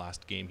around for the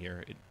last game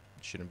here. It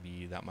shouldn't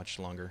be that much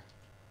longer,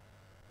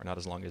 or not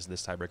as long as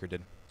this tiebreaker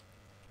did.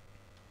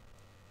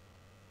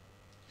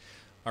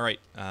 All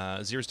right.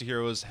 Zeros to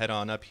Heroes, head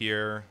on up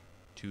here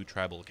to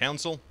tribal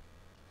council,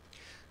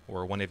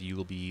 or one of you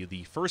will be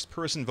the first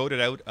person voted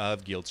out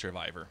of Guild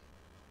Survivor.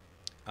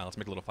 Let's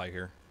make a little fire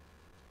here.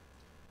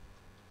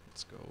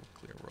 Let's go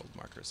clear world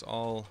markers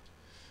all.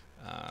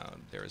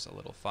 There's a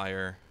little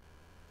fire.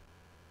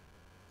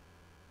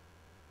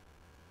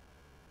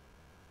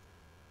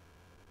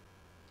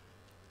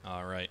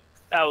 All right.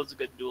 That was a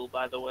good duel,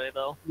 by the way,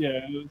 though. Yeah,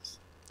 it was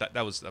That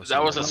was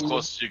That was as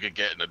close as you could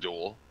get in a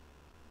duel.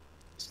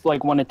 just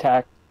like one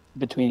attack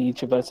between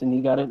each of us, and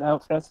you got it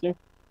out faster.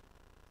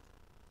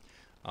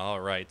 All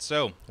right.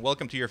 So,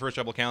 welcome to your first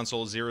tribal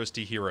council, Zeros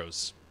to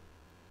Heroes.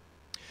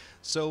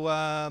 So,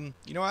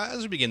 you know,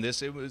 as we begin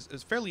this, it was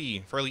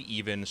fairly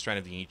even, Strand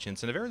of the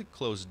Ancients, and a very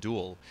close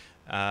duel.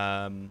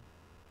 Talmudim,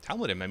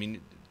 I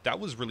mean, that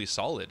was really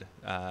solid.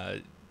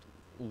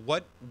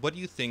 What do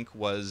you think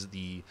was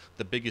the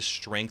biggest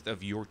strength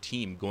of your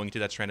team going to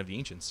that Strand of the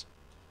Ancients?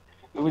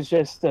 It was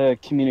just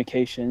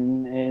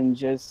communication and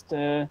just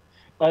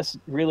us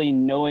really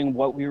knowing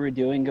what we were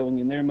doing going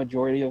in there.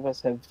 Majority of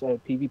us have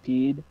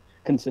PvP'd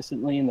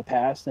consistently in the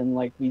past, and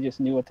like we just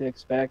knew what to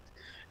expect,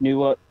 knew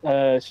what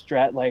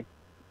strat, like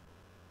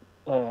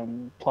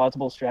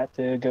plausible strat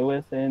to go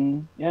with,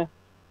 and yeah,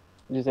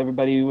 just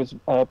everybody was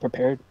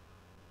prepared.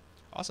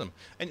 Awesome.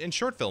 And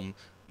short film,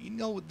 you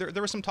know,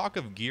 there was some talk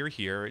of gear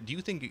here. Do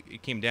you think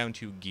it came down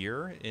to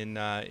gear in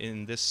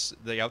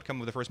the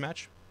outcome of the first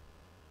match?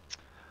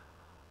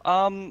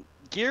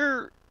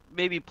 Gear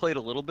maybe played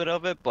a little bit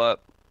of it, but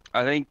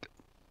I think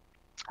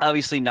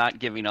obviously not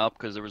giving up,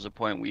 because there was a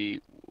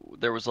point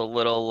there was a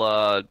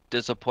little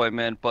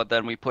disappointment, but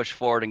then we pushed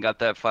forward and got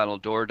that final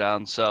door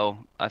down. So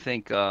I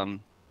think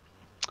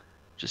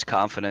just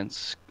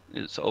confidence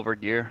is over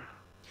gear.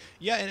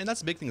 Yeah, and that's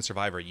the big thing in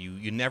Survivor.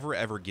 You never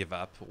ever give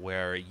up,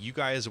 where you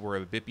guys were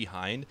a bit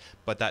behind,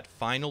 but that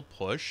final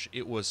push,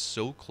 it was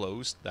so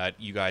close that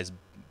you guys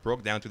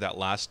broke down through that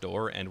last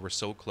door and were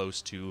so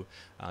close to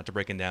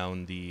breaking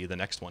down the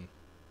next one.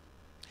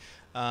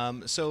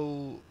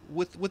 So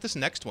with this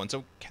next one,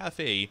 so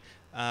Cafe,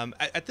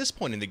 at this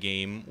point in the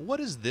game, what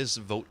does this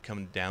vote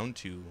come down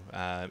to?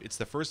 It's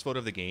the first vote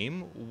of the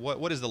game.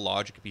 What is the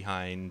logic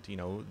behind, you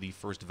know, the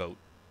first vote?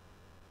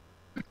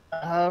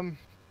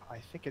 I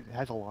think it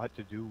has a lot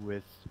to do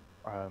with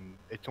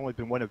it's only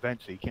been one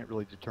event, so you can't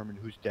really determine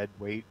who's dead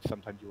weight.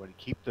 Sometimes you want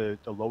to keep the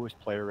lowest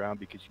player around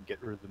because you can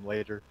get rid of them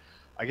later.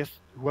 I guess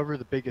whoever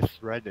the biggest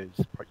threat is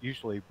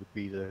usually would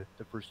be the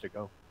first to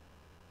go.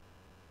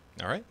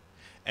 All right,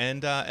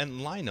 and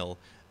Lionel,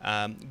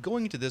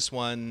 going into this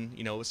one,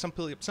 you know, some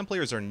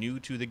players are new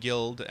to the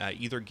guild,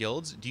 either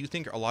guilds. Do you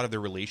think a lot of their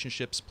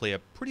relationships play a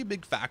pretty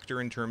big factor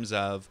in terms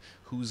of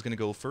who's going to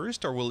go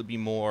first, or will it be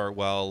more,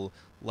 well,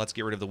 let's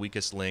get rid of the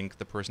weakest link,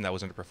 the person that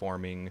was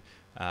underperforming?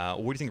 What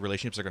do you think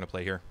relationships are going to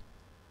play here?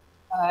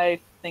 I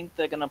think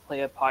they're gonna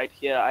play a part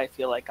here. I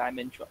feel like I'm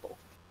in trouble.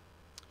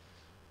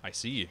 I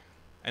see.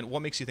 And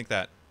what makes you think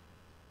that?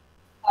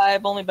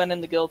 I've only been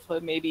in the guild for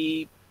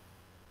maybe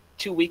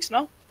 2 weeks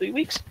now, 3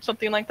 weeks,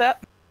 something like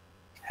that.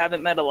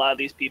 Haven't met a lot of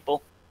these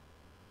people.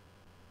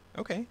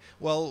 Okay.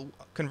 Well,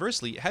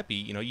 conversely, Happy,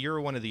 you know,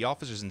 you're one of the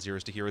officers in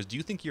Zeros to Heroes. Do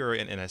you think you're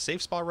in a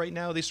safe spot right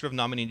now? They sort of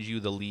nominated you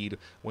the lead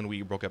when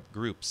we broke up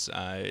groups.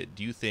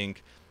 Do you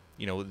think,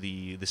 you know,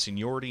 the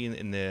seniority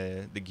in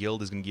the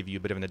guild is going to give you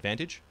a bit of an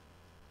advantage?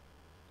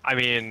 I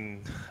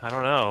mean, I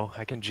don't know.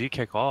 I can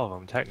G-kick all of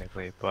them,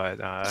 technically, but...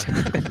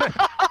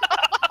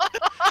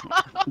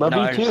 Love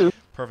you too.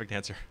 Perfect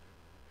answer.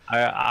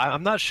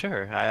 I'm not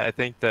sure. I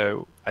think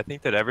that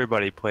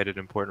everybody played an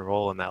important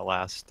role in that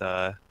last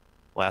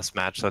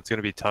match, so it's going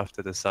to be tough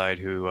to decide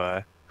who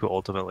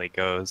ultimately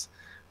goes.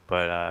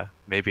 But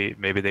maybe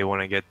they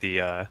want to get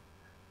the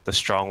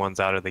strong ones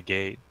out of the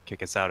gate,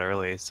 kick us out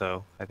early.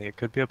 So I think it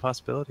could be a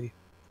possibility.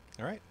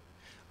 All right.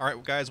 All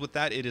right, guys, with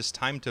that, it is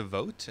time to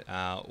vote.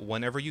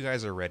 Whenever you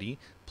guys are ready,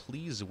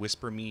 please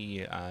whisper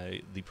me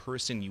the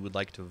person you would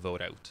like to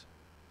vote out.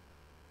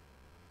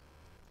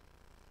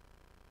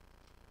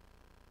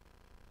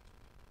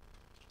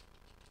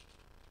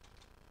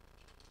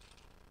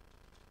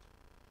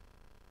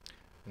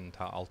 And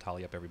I'll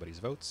tally up everybody's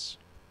votes.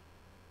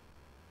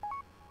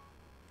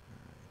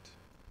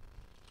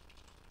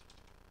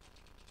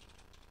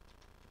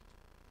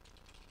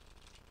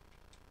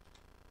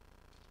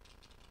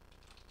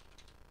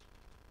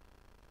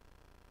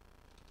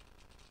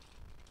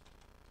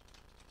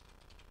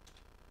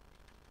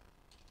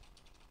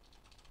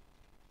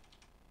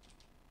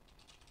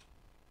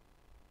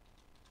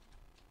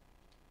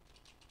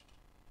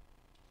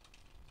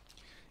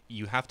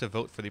 You have to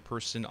vote for the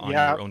person on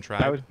your own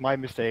tribe. That was my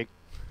mistake.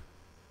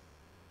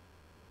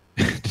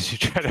 Did you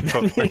try to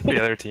vote for the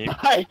other team?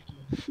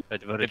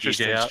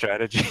 Interesting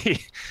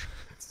strategy.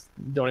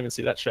 Don't even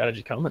see that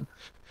strategy coming.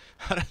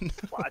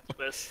 Watch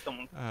this.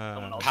 Someone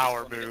else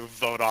Power move,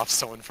 vote off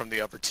someone from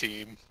the other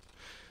team.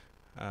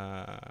 All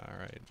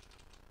right.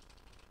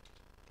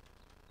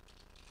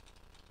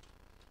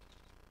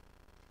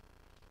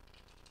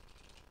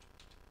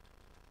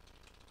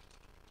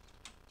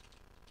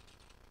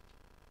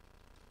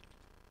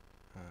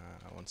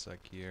 One sec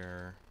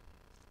here.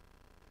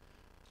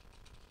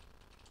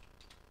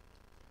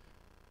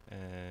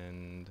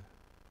 And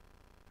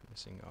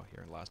missing, oh,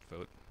 here, last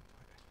vote.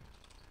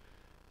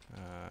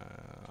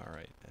 All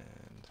right,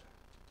 and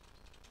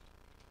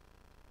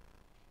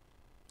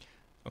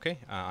okay,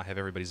 I have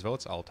everybody's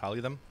votes. I'll tally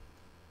them.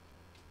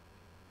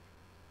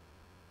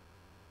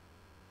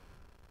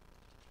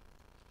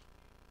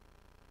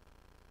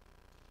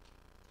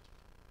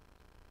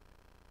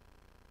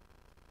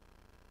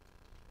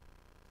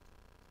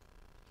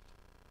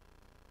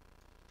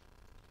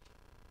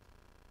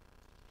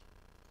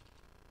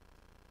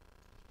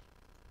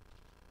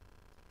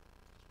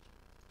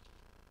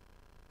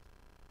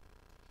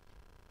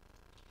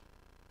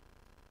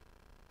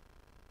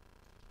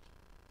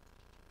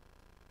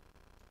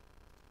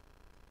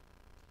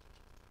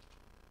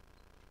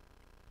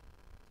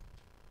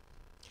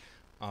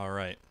 All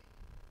right.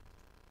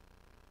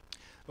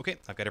 Okay,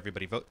 I've got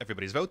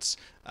everybody's votes.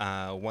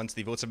 Once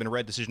the votes have been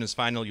read, decision is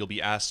final. You'll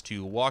be asked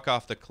to walk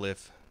off the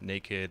cliff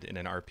naked in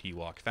an RP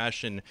walk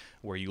fashion,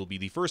 where you will be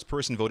the first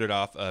person voted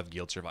off of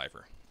Guild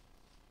Survivor.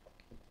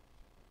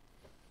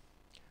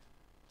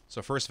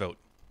 So first vote.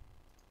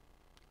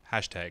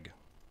 Hashtag.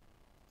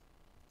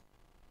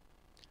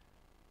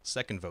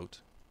 Second vote.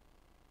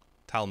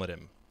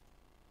 Talmudim.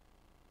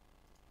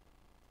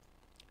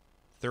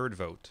 Third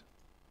vote.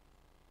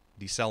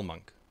 Decel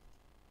Monk.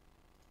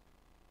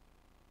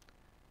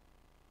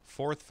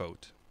 Fourth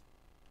vote,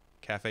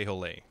 Cafe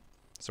Hole.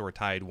 So we're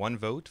tied 1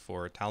 vote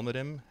for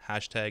Talmudim,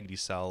 hashtag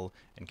Decel,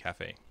 and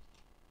Cafe.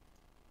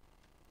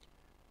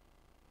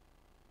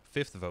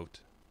 Fifth vote,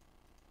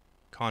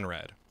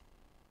 Conrad.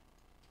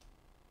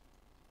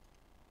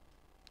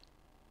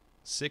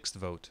 Sixth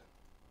vote,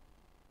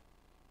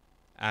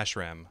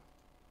 Ashram.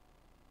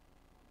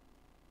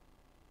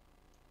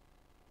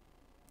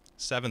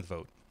 Seventh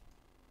vote,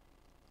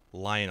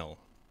 Lionel.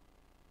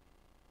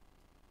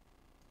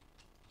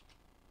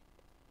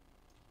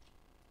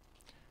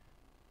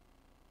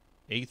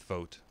 Eighth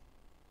vote,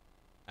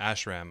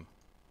 Ashram.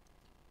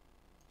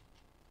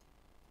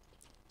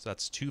 So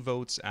that's 2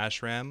 votes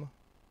Ashram,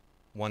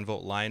 1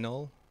 vote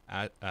Lionel,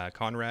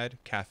 Conrad,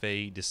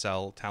 Cafe,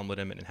 Decel,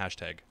 Talmudim, and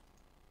hashtag.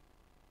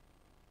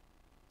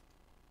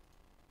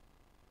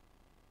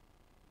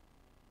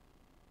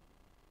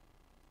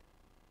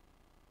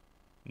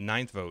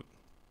 9th vote,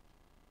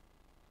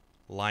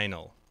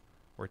 Lionel.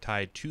 We're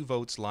tied 2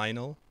 votes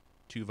Lionel,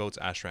 2 votes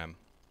Ashram.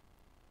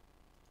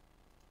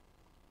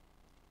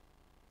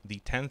 The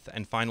 10th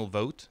and final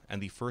vote,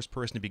 and the first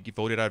person to be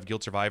voted out of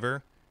Guild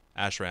Survivor,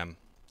 Ashram.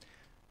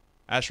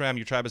 Ashram,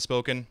 your tribe has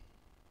spoken.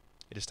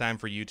 It is time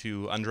for you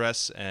to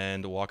undress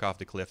and walk off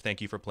the cliff. Thank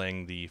you for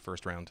playing the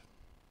first round.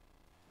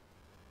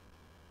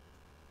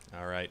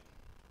 All right.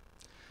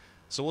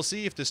 So we'll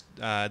see if this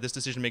this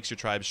decision makes your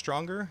tribe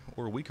stronger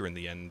or weaker in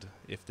the end,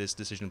 if this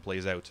decision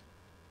plays out.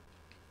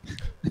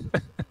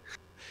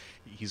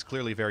 He's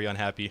clearly very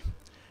unhappy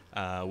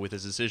with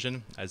his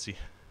decision as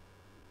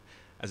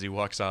he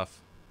walks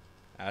off.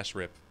 Ash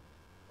rip.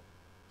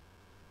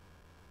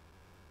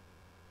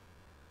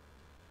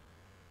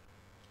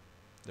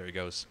 There he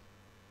goes.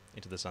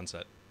 Into the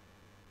sunset.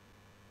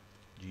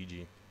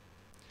 GG.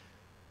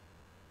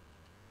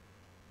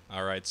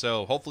 Alright,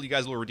 so hopefully you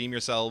guys will redeem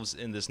yourselves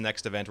in this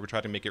next event. We're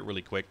trying to make it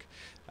really quick.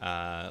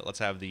 Let's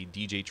have the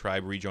DJ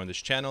tribe rejoin this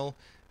channel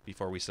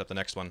before we set up the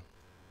next one.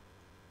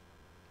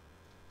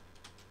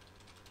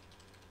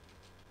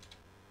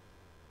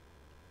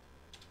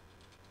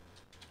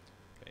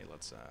 Okay,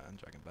 let's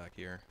drag him back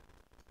here.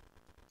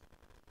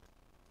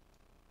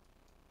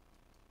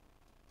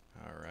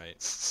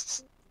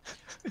 Alright.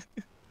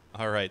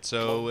 Alright,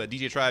 so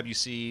DJ Tribe, you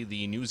see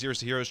the new Zeros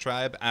to Heroes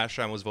tribe.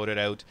 Ashram was voted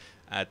out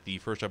at the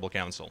first Tribal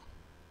Council.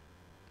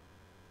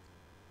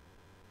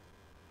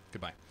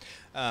 Goodbye.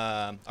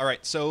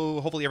 Alright,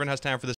 so hopefully everyone has time for this